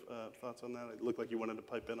 David, did you have thoughts on that? It looked like you wanted to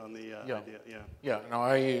pipe in on the idea. Yeah, no,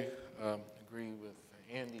 I agree with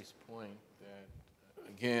Andy's point that,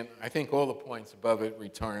 again, I think all the points above it,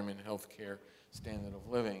 retirement, healthcare, standard of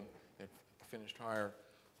living, that finished higher,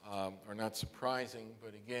 are not surprising.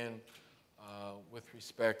 But again, with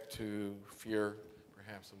respect to fear,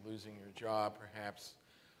 perhaps of losing your job, perhaps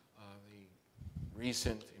the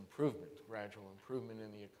recent improvement, gradual improvement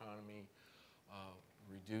in the economy,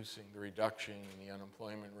 reducing the reduction in the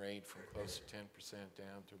unemployment rate from close to 10%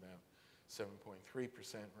 down to about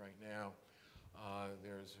 7.3% right now,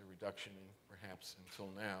 There's a reduction in, perhaps until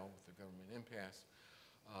now, with the government impasse,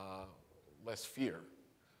 less fear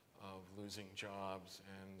of losing jobs,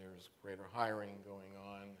 and there's greater hiring going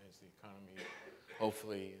on as the economy,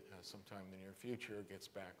 hopefully, sometime in the near future, gets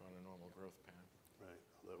back on a normal growth path. Right,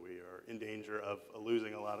 although we are in danger of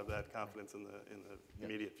losing a lot of that confidence in the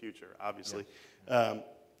immediate future, obviously.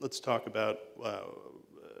 Let's talk about,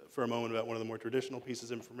 for a moment, about one of the more traditional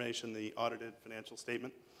pieces of information, the audited financial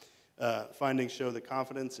statement. Findings show that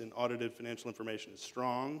confidence in audited financial information is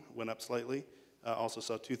strong, went up slightly. Also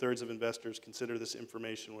saw 2/3 of investors consider this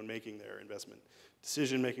information when making their investment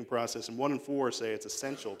decision-making process, and 1 in 4 say it's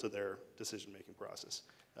essential to their decision-making process.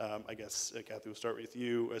 I guess, Kathy, we'll start with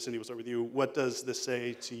you. Cindy, we'll start with you. What does this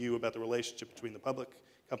say to you about the relationship between the public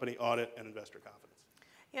company audit and investor confidence?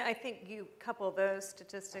 Yeah, I think you couple those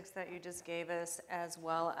statistics that you just gave us, as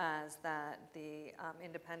well as that the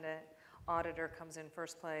independent auditor comes in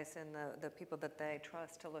first place and the people that they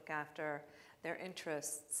trust to look after their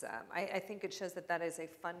interests. I think it shows that that is a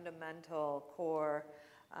fundamental core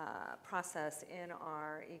process in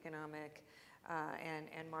our economic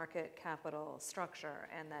and market capital structure,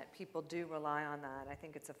 and that people do rely on that. I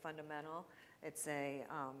think it's a fundamental. It's a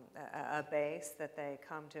base that they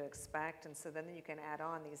come to expect, and so then you can add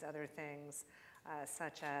on these other things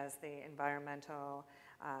such as the environmental,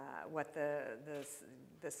 what the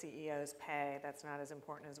CEOs pay. That's not as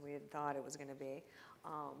important as we had thought it was going to be.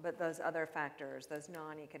 But those other factors, those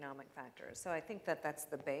non-economic factors. So I think that that's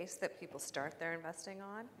the base that people start their investing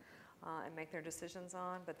on and make their decisions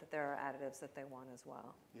on, but that there are additives that they want as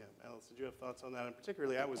well. Yeah, Alice, did you have thoughts on that? And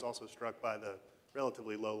particularly, I was also struck by the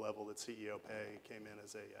relatively low level that CEO pay came in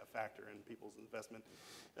as a factor in people's investment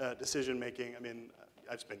decision making. I mean,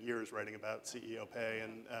 I've spent years writing about CEO pay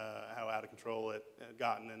and how out of control it had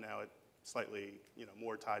gotten, and now it's slightly,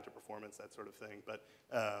 more tied to performance, that sort of thing. But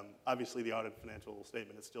obviously, the audited financial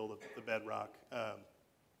statement is still the bedrock.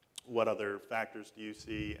 What other factors do you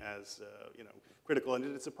see as critical? And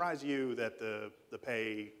did it surprise you that the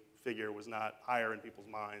pay figure was not higher in people's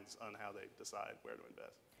minds on how they decide where to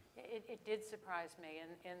invest? It did surprise me.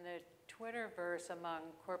 In the Twitterverse among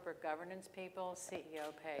corporate governance people,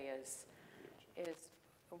 CEO pay is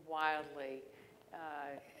wildly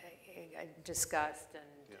discussed and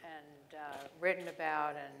written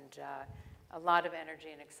about, and a lot of energy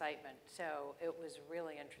and excitement. So it was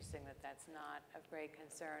really interesting that that's not of great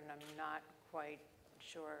concern. I'm not quite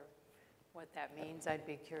sure what that means. I'd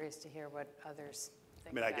be curious to hear what others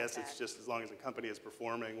think about I guess that. it's just as long as a company is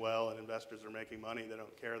performing well and investors are making money, they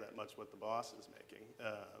don't care that much what the boss is making.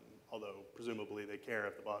 Although presumably they care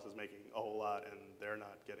if the boss is making a whole lot and they're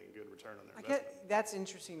not getting a good return on their investment. That's an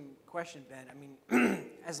interesting question, Ben. I mean,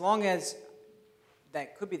 as long as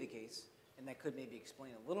that could be the case, and that could maybe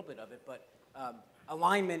explain a little bit of it, but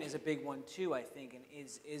alignment is a big one too, I think. And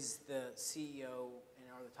is the CEO and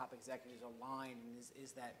are the top executives aligned? And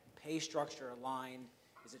is that pay structure aligned?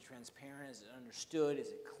 Is it transparent? Is it understood? Is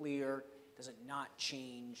it clear? Does it not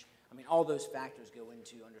change? I mean, all those factors go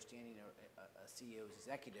into understanding a CEO's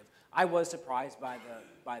executive. I was surprised by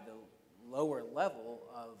the lower level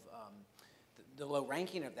of the low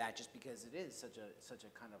ranking of that, just because it is such a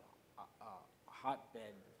kind of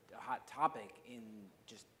hotbed, a hot topic in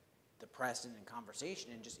just the press and in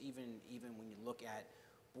conversation, and just even when you look at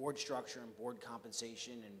board structure and board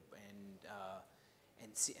compensation and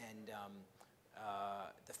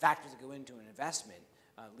the factors that go into an investment,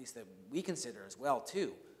 at least that we consider as well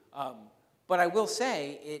too. But I will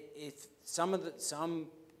say, if some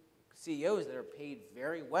CEOs that are paid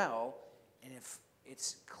very well, and if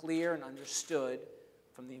it's clear and understood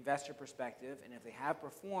from the investor perspective, and if they have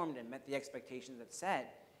performed and met the expectations that's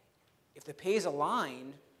set, if the pay is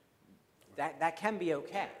aligned, that can be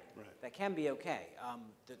okay. Right. That can be okay.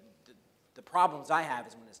 The problems I have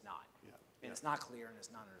is when it's not. And it's not clear and it's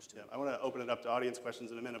not understood. Yeah, I want to open it up to audience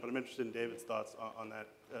questions in a minute, but I'm interested in David's thoughts on that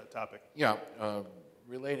topic. Yeah,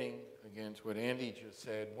 relating again to what Andy just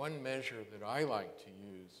said, one measure that I like to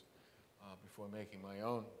use before making my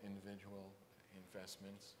own individual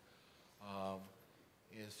investments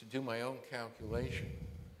is to do my own calculation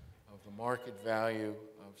of the market value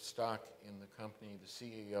of stock in the company the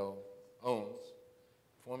CEO owns,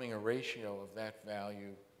 forming a ratio of that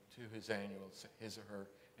value to his or her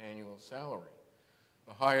annual salary.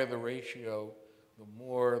 The higher the ratio, the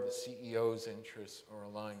more the CEO's interests are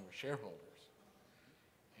aligned with shareholders.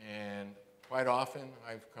 And quite often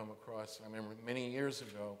I've come across, I remember many years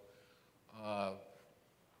ago, go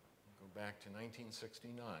back to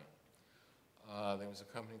 1969, there was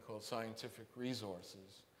a company called Scientific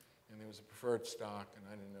Resources, and there was a preferred stock, and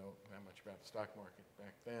I didn't know that much about the stock market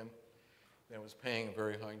back then, that was paying a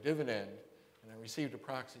very high dividend, And I received a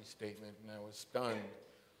proxy statement, and I was stunned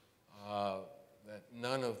that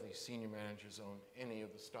none of the senior managers owned any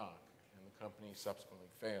of the stock, and the company subsequently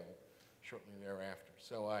failed shortly thereafter.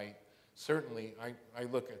 So I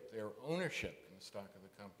look at their ownership in the stock of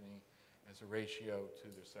the company as a ratio to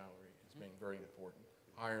their salary as being very important.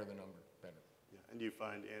 Higher the number, better. Yeah. And do you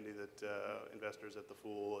find, Andy, that investors at the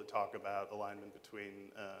Fool talk about alignment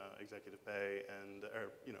between executive pay and,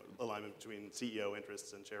 alignment between CEO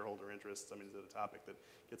interests and shareholder interests? I mean, is it a topic that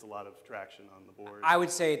gets a lot of traction on the board? I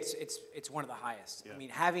would say it's one of the highest. Yeah. I mean,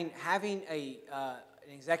 having an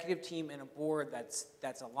executive team and a board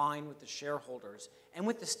that's aligned with the shareholders and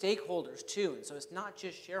with the stakeholders too. And so it's not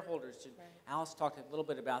just shareholders. Right. Alice talked a little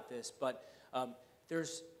bit about this, but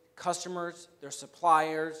there's customers, there's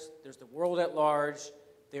suppliers, there's the world at large,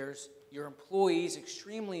 there's your employees,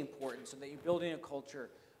 extremely important, so that you're building a culture,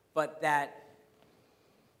 but that,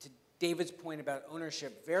 to David's point about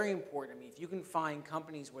ownership, very important. I mean, if you can find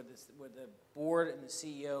companies where the board and the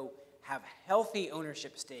CEO have healthy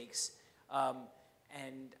ownership stakes,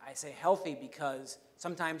 and I say healthy because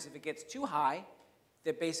sometimes if it gets too high,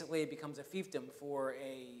 that basically it becomes a fiefdom for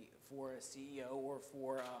a CEO or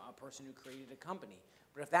for a person who created a company.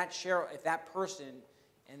 But if that person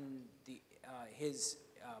and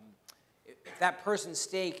if that person's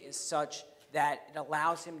stake is such that it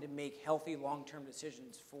allows him to make healthy long-term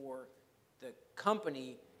decisions for the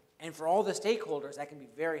company and for all the stakeholders, that can be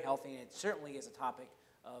very healthy, and it certainly is a topic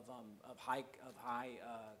of high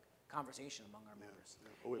conversation among our members.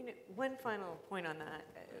 One final point on that,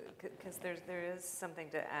 because there is something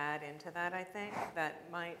to add into that, I think,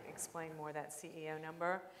 that might explain more that CEO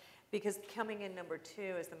number. Because coming in number 2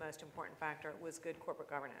 is the most important factor, was good corporate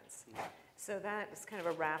governance. So that is kind of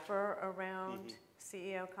a wrapper around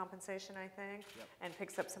CEO compensation, I think, and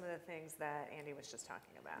picks up some of the things that Andy was just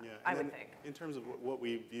talking about, I would think. In terms of what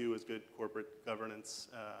we view as good corporate governance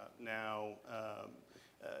now,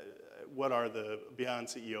 what are beyond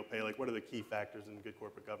CEO pay, what are the key factors in good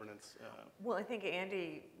corporate governance? Well, I think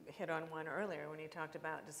Andy hit on one earlier when he talked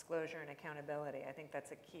about disclosure and accountability. I think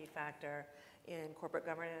that's a key factor in corporate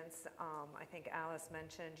governance. I think Alice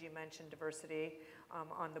you mentioned diversity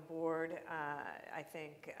on the board. I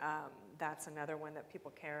think that's another one that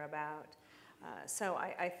people care about. So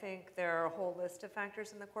I think there are a whole list of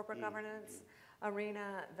factors in the corporate governance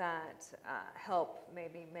arena that help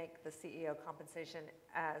maybe make the CEO compensation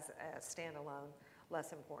as a standalone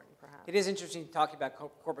less important, perhaps. It is interesting talking about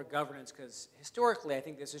corporate governance because historically, I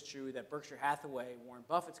think this is true that Berkshire Hathaway, Warren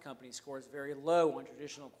Buffett's company, scores very low on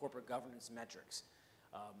traditional corporate governance metrics.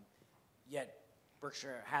 Yet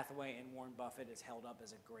Berkshire Hathaway and Warren Buffett is held up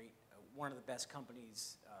as one of the best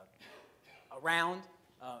companies around,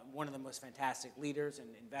 one of the most fantastic leaders and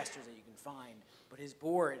investors that you can find. But his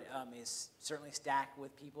board is certainly stacked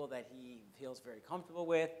with people that he feels very comfortable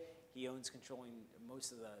with. He owns controlling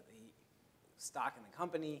most of the stock in the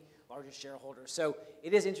company, largest shareholder. So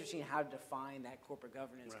it is interesting how to define that corporate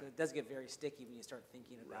governance because it does get very sticky when you start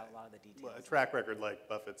thinking about a lot of the details. Well, a track record like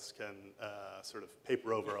Buffett's can sort of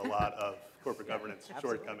paper over a lot of corporate governance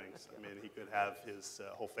shortcomings. I mean, he could have his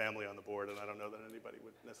whole family on the board, and I don't know that anybody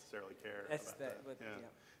would necessarily care about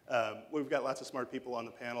that. We've got lots of smart people on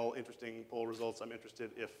the panel, interesting poll results. I'm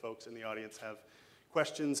interested if folks in the audience have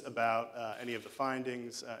questions about any of the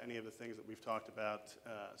findings, any of the things that we've talked about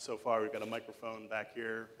so far. We've got a microphone back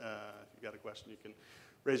here. If you've got a question, you can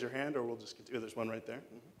raise your hand, or we'll just continue. There's one right there.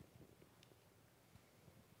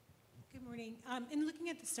 Good morning. In looking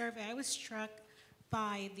at the survey, I was struck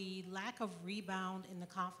by the lack of rebound in the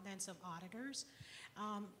confidence of auditors.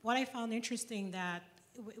 What I found interesting that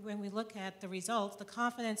when we look at the results, the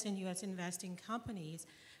confidence in U.S. investing companies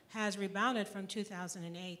has rebounded from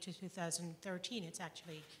 2008 to 2013. It's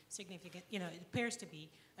actually significant. It appears to be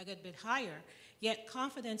a good bit higher. Yet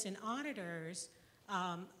confidence in auditors,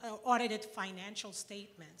 audited financial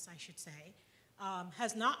statements, I should say,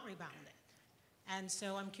 has not rebounded. And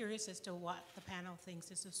so I'm curious as to what the panel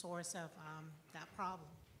thinks is the source of that problem.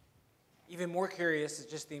 Even more curious is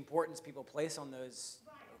just the importance people place on those.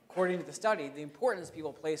 According to the study, the importance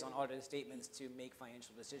people place on audited statements to make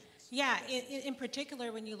financial decisions. Yeah, in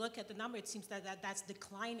particular, when you look at the number, it seems that's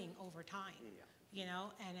declining over time.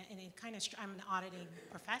 And it kind of, I'm an auditing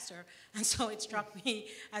professor, and so it struck me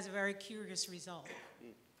as a very curious result.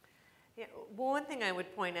 Yeah, well, one thing I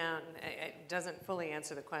would point out, and it doesn't fully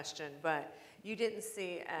answer the question, but you didn't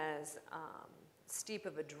see as steep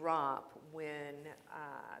of a drop when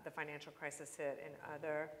the financial crisis hit in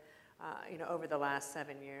other over the last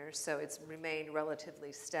 7 years. So it's remained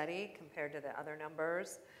relatively steady compared to the other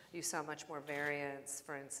numbers. You saw much more variance,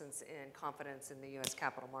 for instance, in confidence in the U.S.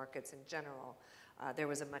 capital markets in general. There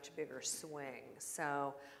was a much bigger swing.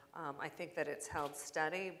 So I think that it's held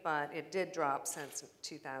steady, but it did drop since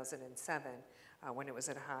 2007 when it was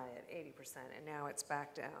at a high at 80%, and now it's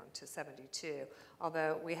back down to 72.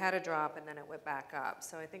 Although we had a drop and then it went back up.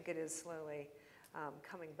 So I think it is slowly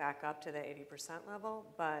coming back up to the 80% level,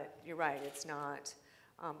 but you're right, it's not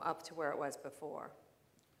up to where it was before.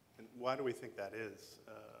 And why do we think that is?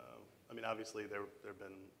 I mean, obviously there have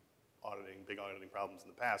been big auditing problems in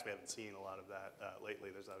the past. We haven't seen a lot of that lately.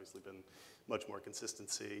 There's obviously been much more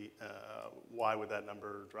consistency. Why would that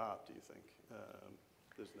number drop, do you think?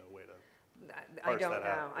 There's no way to I don't know.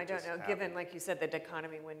 Out. I don't know. Given, like you said, the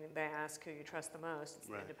dichotomy when they ask who you trust the most, it's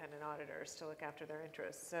the independent auditors to look after their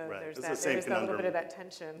interests. So there's a little bit of that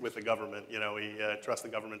tension. With the government, we trust the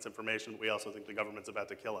government's information, but we also think the government's about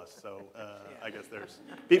to kill us. So I guess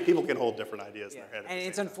people can hold different ideas in their head. And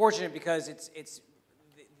it's unfortunate because it's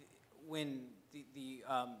when the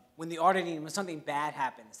auditing, when something bad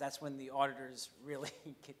happens, that's when the auditors really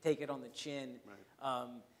take it on the chin. Right.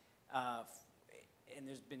 And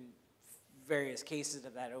there's been various cases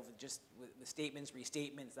of that over just with the statements,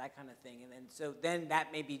 restatements, that kind of thing. And so then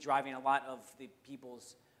that may be driving a lot of the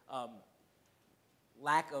people's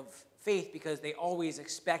lack of faith because they always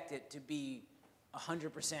expect it to be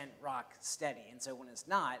 100% rock steady. And so when it's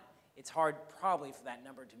not, it's hard probably for that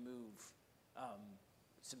number to move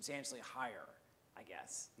substantially higher, I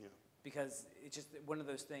guess. Yeah. Because it's just one of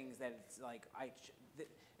those things that it's like,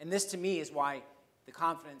 and this to me is why the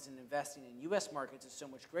confidence in investing in U.S. markets is so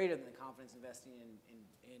much greater than the confidence investing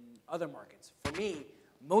in other markets. For me,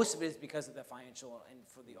 most of it is because of the financial and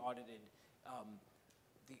for the audited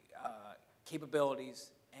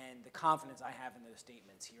capabilities and the confidence I have in those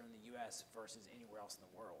statements here in the U.S. versus anywhere else in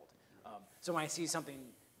the world. So when I see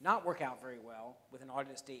something not work out very well with an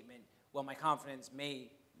audited statement, well, my confidence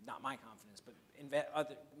not my confidence, but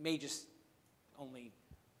may just only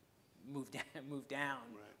move down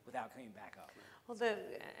without coming back up. Well,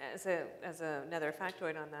 as another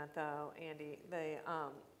factoid on that, though, Andy, the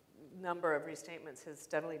number of restatements has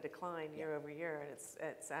steadily declined year over year, and it's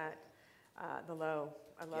at a low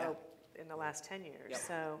in the last 10 years. Yep.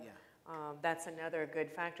 So that's another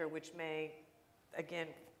good factor, which may,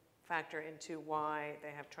 again, factor into why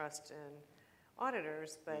they have trust in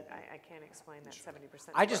auditors, but I can't explain that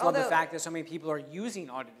 70%. I just love the fact that so many people are using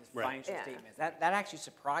audited financial statements. That actually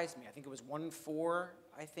surprised me. I think it was 1 in 4,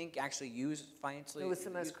 I think, actually use financially. It was the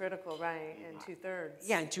most critical, right, and 2/3.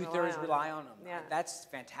 Yeah, and 2/3 rely on them. Yeah. That's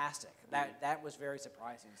fantastic. That was very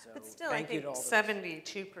surprising. So but still, thank I think you to all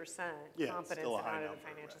 72% confidence in audited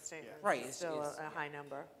financial statements. Right. It's still a high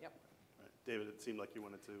number. Right. Yep. David, it seemed like you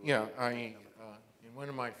wanted to. Yeah, in one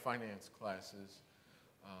of my finance classes,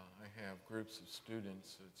 I have groups of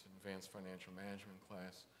students, it's an advanced financial management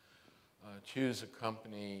class, choose a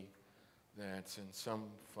company that's in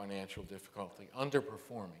some financial difficulty,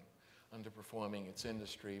 underperforming its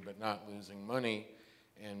industry but not losing money,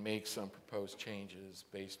 and make some proposed changes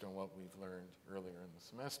based on what we've learned earlier in the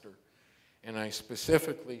semester. And I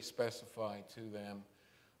specifically specify to them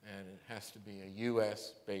that it has to be a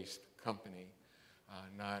US-based company,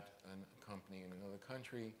 not a company in another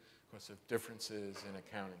country, because of differences in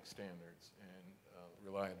accounting standards and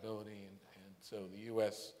reliability. And so the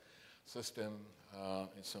U.S. system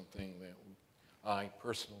is something that I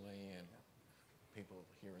personally and people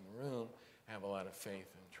here in the room have a lot of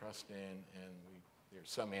faith and trust in, and there's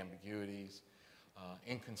some ambiguities,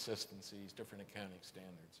 inconsistencies, different accounting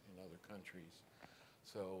standards in other countries.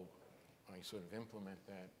 So I sort of implement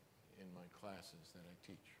that in my classes that I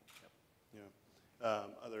teach. Yep. Yeah.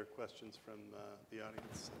 Other questions from the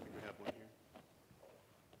audience? I think we have one here.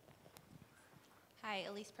 Hi,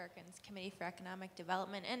 Elise Perkins, Committee for Economic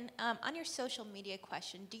Development. And on your social media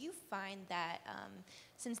question, do you find that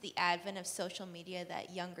since the advent of social media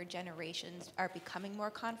that younger generations are becoming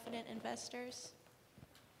more confident investors?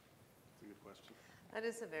 That's a good question. That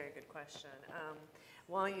is a very good question.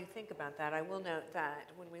 While you think about that, I will note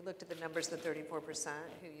that when we looked at the numbers, the 34%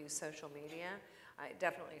 who use social media, it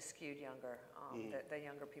definitely skewed younger. The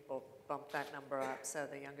younger people bumped that number up, so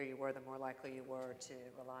the younger you were, the more likely you were to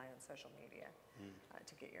rely on social media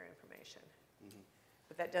to get your information.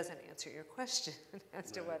 But that doesn't answer your question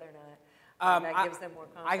as to whether or not that gives them more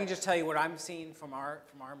confidence. I can just tell you what I'm seeing from our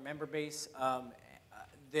member base.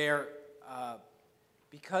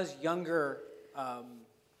 Because younger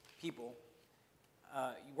people,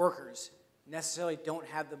 workers, necessarily don't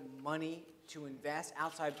have the money to invest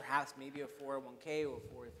outside perhaps maybe a 401k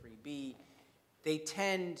or a 403b, they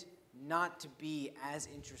tend not to be as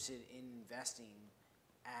interested in investing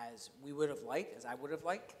as we would have liked, as I would have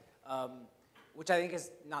liked, which I think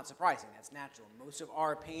is not surprising. That's natural. Most of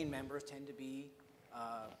our paying members tend to be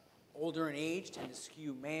older in age, tend to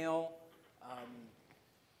skew male.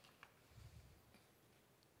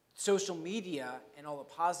 Social media and all the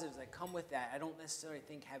positives that come with that, I don't necessarily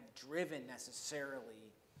think have driven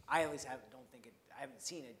necessarily, I at least I haven't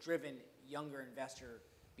seen it, driven younger investor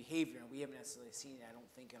behavior, and we haven't necessarily seen it, I don't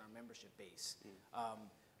think, in our membership base.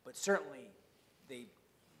 But certainly, the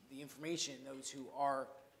information, those who are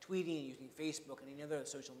tweeting and using Facebook and any other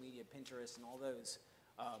social media, Pinterest and all those,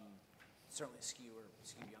 certainly skew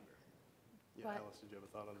younger. Yeah, Alice, did you have a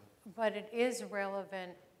thought on that? But it is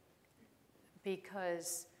relevant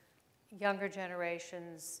because younger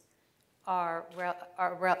generations are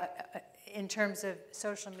in terms of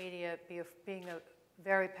social media being a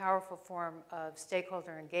very powerful form of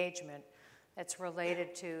stakeholder engagement that's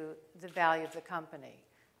related to the value of the company.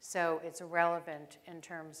 So it's relevant in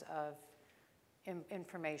terms of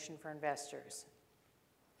information for investors.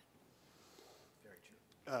 Very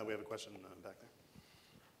true. We have a question back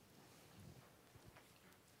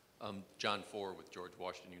there. John Four with George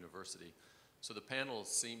Washington University. So the panel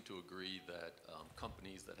seemed to agree that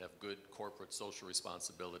companies that have good corporate social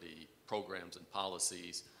responsibility programs and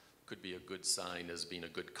policies could be a good sign as being a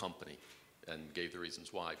good company, and gave the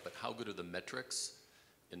reasons why. But how good are the metrics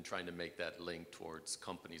in trying to make that link towards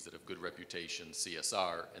companies that have good reputation,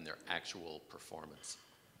 CSR, and their actual performance?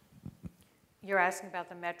 You're asking about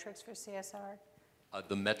the metrics for CSR?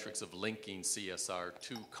 The metrics of linking CSR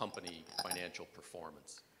to company financial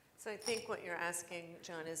performance. So I think what you're asking,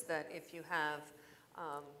 John, is that if you have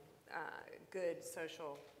good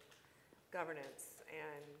social governance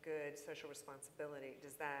and good social responsibility,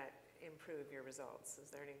 does that improve your results?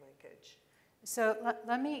 Is there any linkage? So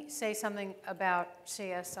let me say something about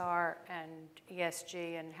CSR and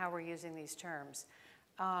ESG and how we're using these terms.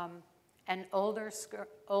 An older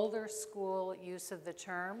school use of the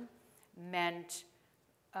term meant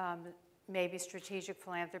maybe strategic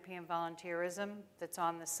philanthropy and volunteerism that's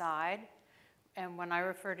on the side. And when I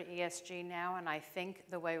refer to ESG now, and I think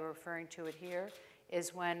the way we're referring to it here,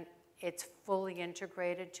 is when it's fully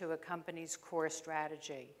integrated to a company's core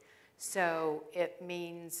strategy. So it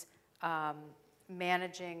means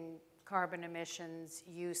managing carbon emissions,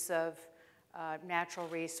 use of natural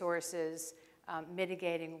resources,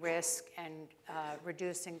 mitigating risk and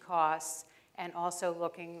reducing costs, and also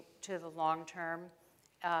looking to the long term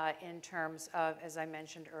in terms of, as I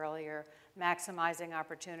mentioned earlier, maximizing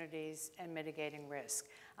opportunities and mitigating risk.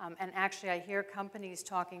 And actually, I hear companies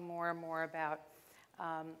talking more and more about,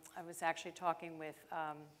 I was actually talking with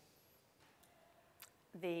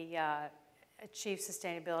the Chief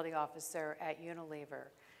Sustainability Officer at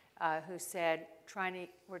Unilever, who said,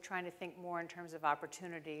 we're trying to think more in terms of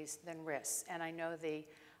opportunities than risks. And I know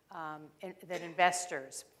that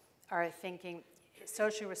investors are thinking,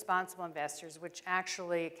 socially responsible investors, which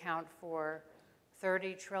actually account for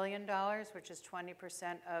 $30 trillion, which is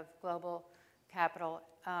 20% of global capital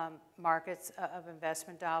markets of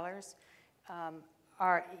investment dollars,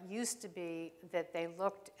 used to be that they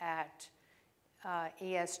looked at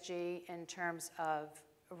ESG in terms of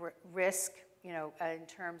risk, in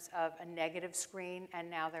terms of a negative screen, and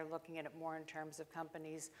now they're looking at it more in terms of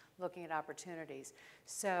companies looking at opportunities.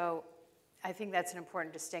 So I think that's an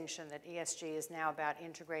important distinction, that ESG is now about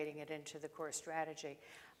integrating it into the core strategy.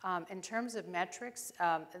 In terms of metrics,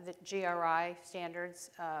 the GRI standards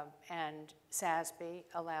and SASB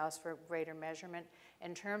allows for greater measurement.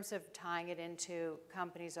 In terms of tying it into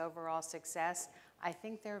companies' overall success, I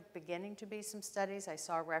think there are beginning to be some studies. I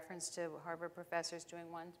saw reference to Harvard professors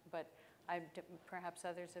doing one, but perhaps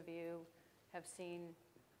others of you have seen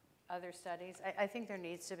other studies. I think there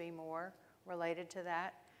needs to be more related to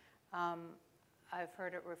that. I've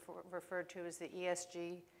heard it referred to as the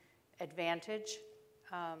ESG advantage.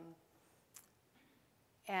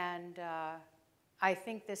 And I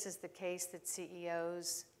think this is the case that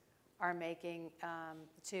CEOs are making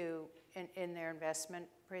in their investment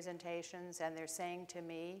presentations, and they're saying to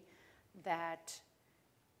me that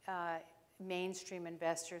mainstream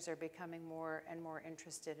investors are becoming more and more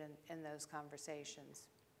interested in those conversations.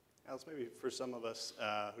 Alice, maybe for some of us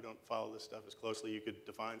who don't follow this stuff as closely, you could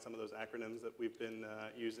define some of those acronyms that we've been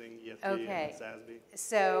using, ESG and SASB.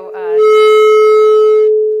 So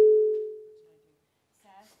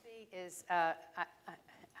SASB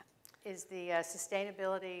is the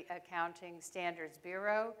Sustainability Accounting Standards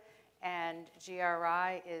Bureau, and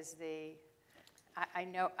GRI is the,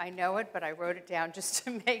 I know it, but I wrote it down just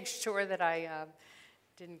to make sure that I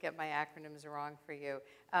didn't get my acronyms wrong for you,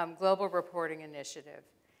 Global Reporting Initiative.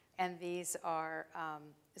 And these are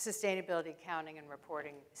sustainability accounting and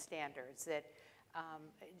reporting standards that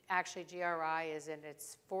actually GRI is in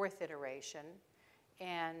its 4th iteration,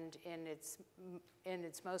 and in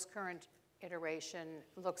its most current iteration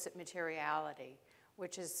looks at materiality,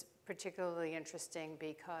 which is particularly interesting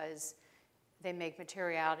because they make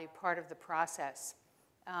materiality part of the process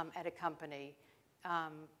at a company,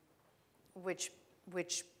 which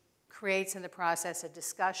creates in the process a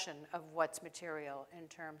discussion of what's material in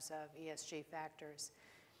terms of ESG factors.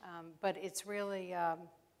 But it's really a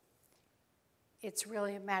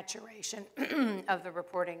maturation of the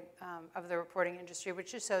reporting industry,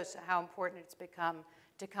 which just shows how important it's become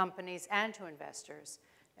to companies and to investors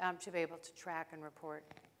to be able to track and report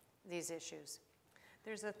these issues.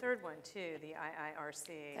 There's a third one too, the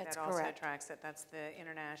IIRC, That's that also correct. tracks it. That's the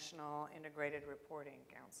International Integrated Reporting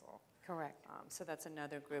Council. Correct. So that's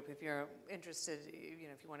another group. If you're interested, you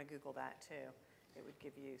know, if you want to Google that too, it would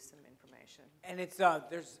give you some information. And it's,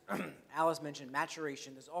 there's, Alice mentioned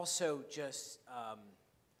maturation. There's also just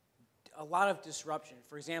a lot of disruption.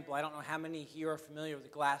 For example, I don't know how many here are familiar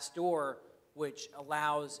with Glassdoor, which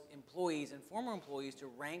allows employees and former employees to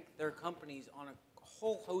rank their companies on a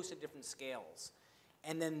whole host of different scales.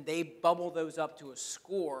 And then they bubble those up to a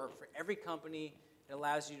score for every company. It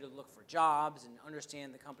allows you to look for jobs and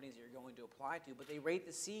understand the companies that you're going to apply to. But they rate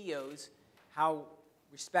the CEOs, how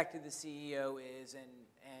respected the CEO is, and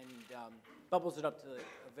bubbles it up to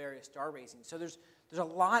various star ratings. So there's a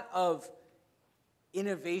lot of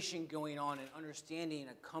innovation going on in understanding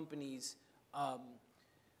a company's,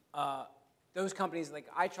 those companies like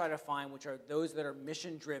I try to find, which are those that are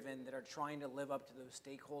mission driven, that are trying to live up to those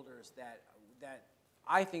stakeholders that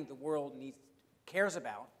I think the world cares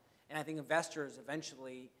about, and I think investors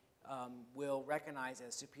eventually will recognize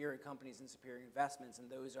as superior companies and superior investments, and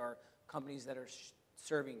those are companies that are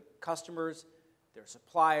serving customers, their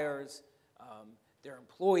suppliers, their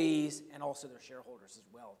employees, and also their shareholders as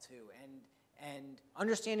well too. And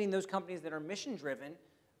understanding those companies that are mission driven,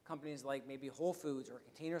 companies like maybe Whole Foods or a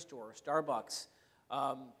Container Store or Starbucks,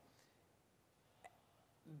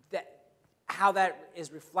 how that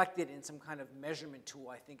is reflected in some kind of measurement tool,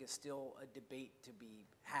 I think, is still a debate to be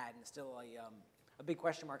had, and still a big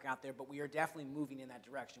question mark out there, but we are definitely moving in that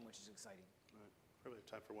direction, which is exciting. All right. Probably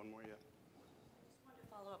have time for one more, yeah. I just wanted to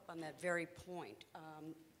follow up on that very point.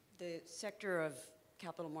 The sector of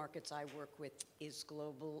capital markets I work with is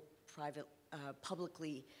global, private,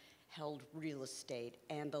 publicly held real estate,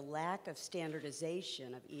 and the lack of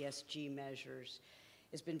standardization of ESG measures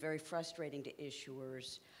has been very frustrating to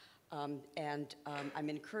issuers. I'm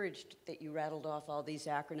encouraged that you rattled off all these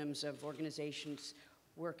acronyms of organizations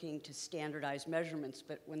working to standardize measurements,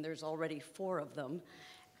 but when there's already 4 of them,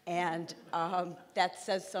 and that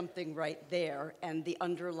says something right there, and the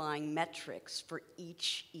underlying metrics for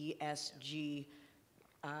each ESG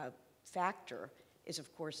factor is,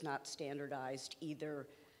 of course, not standardized either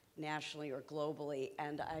nationally or globally,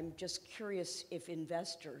 and I'm just curious if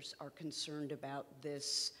investors are concerned about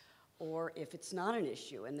this, or if it's not an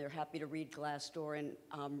issue and they're happy to read Glassdoor and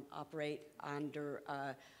operate under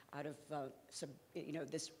out of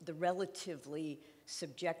the relatively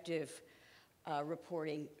subjective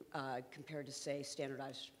reporting compared to, say,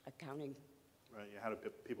 standardized accounting. Right, yeah, how do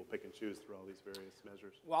people pick and choose through all these various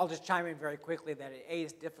measures? Well, I'll just chime in very quickly that A,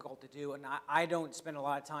 is difficult to do, and I don't spend a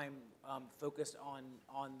lot of time focused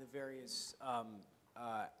on the various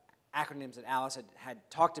acronyms that Alice had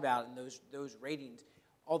talked about and those ratings.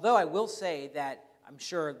 Although I will say that I'm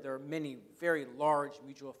sure there are many very large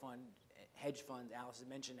mutual fund, hedge funds. Alice had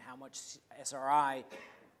mentioned how much SRI,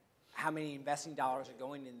 how many investing dollars are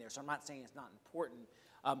going in there, so I'm not saying it's not important.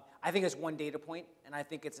 I think it's one data point, and I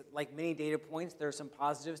think it's like many data points, there are some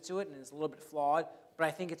positives to it, and it's a little bit flawed, but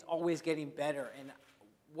I think it's always getting better. And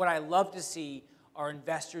what I love to see are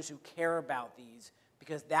investors who care about these,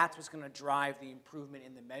 because that's what's going to drive the improvement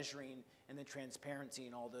in the measuring and the transparency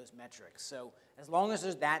in all those metrics. So as long as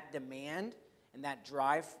there's that demand and that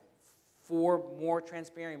drive for more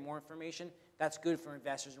transparency and more information, that's good for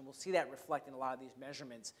investors, and we'll see that reflect in a lot of these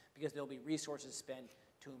measurements because there'll be resources spent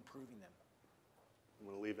to improving them. I'm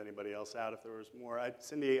going to leave anybody else out if there was more.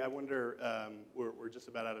 Cindy, I wonder, we're just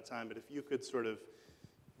about out of time, but if you could sort of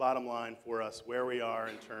bottom line for us where we are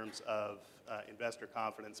in terms of investor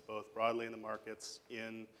confidence, both broadly in the markets,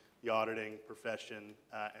 in the auditing profession,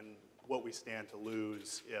 and what we stand to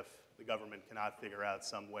lose if the government cannot figure out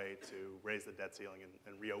some way to raise the debt ceiling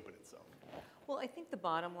and reopen itself. Well, I think the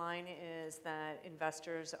bottom line is that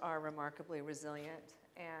investors are remarkably resilient,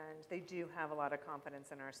 and they do have a lot of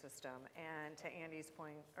confidence in our system. And to Andy's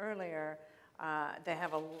point earlier, they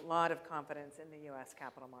have a lot of confidence in the U.S.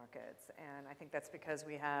 capital markets. And I think that's because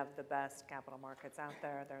we have the best capital markets out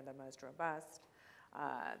there. They're the most robust.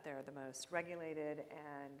 They're the most regulated,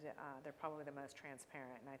 and they're probably the most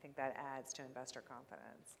transparent, and I think that adds to investor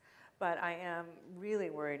confidence. But I am really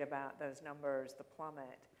worried about those numbers, the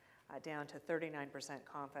plummet, down to 39%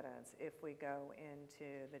 confidence if we go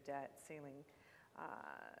into the debt ceiling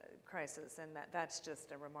crisis, and that's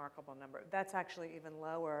just a remarkable number. That's actually even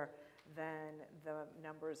lower than the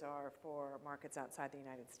numbers are for markets outside the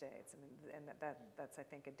United States. I mean, and that's, I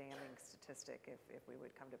think, a damning statistic if we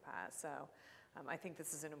would come to pass. So I think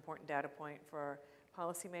this is an important data point for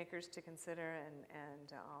policymakers to consider,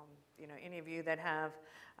 and you know, any of you that have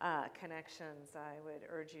connections, I would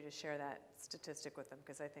urge you to share that statistic with them,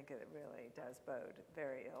 because I think it really does bode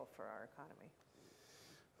very ill for our economy.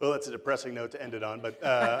 Well, that's a depressing note to end it on, but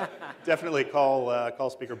definitely call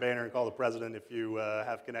Speaker Boehner and call the president if you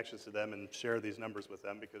have connections to them, and share these numbers with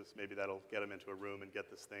them, because maybe that'll get them into a room and get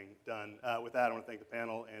this thing done. With that, I want to thank the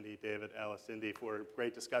panel, Andy, David, Alice, Cindy, for a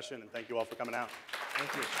great discussion, and thank you all for coming out.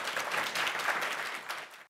 Thank you.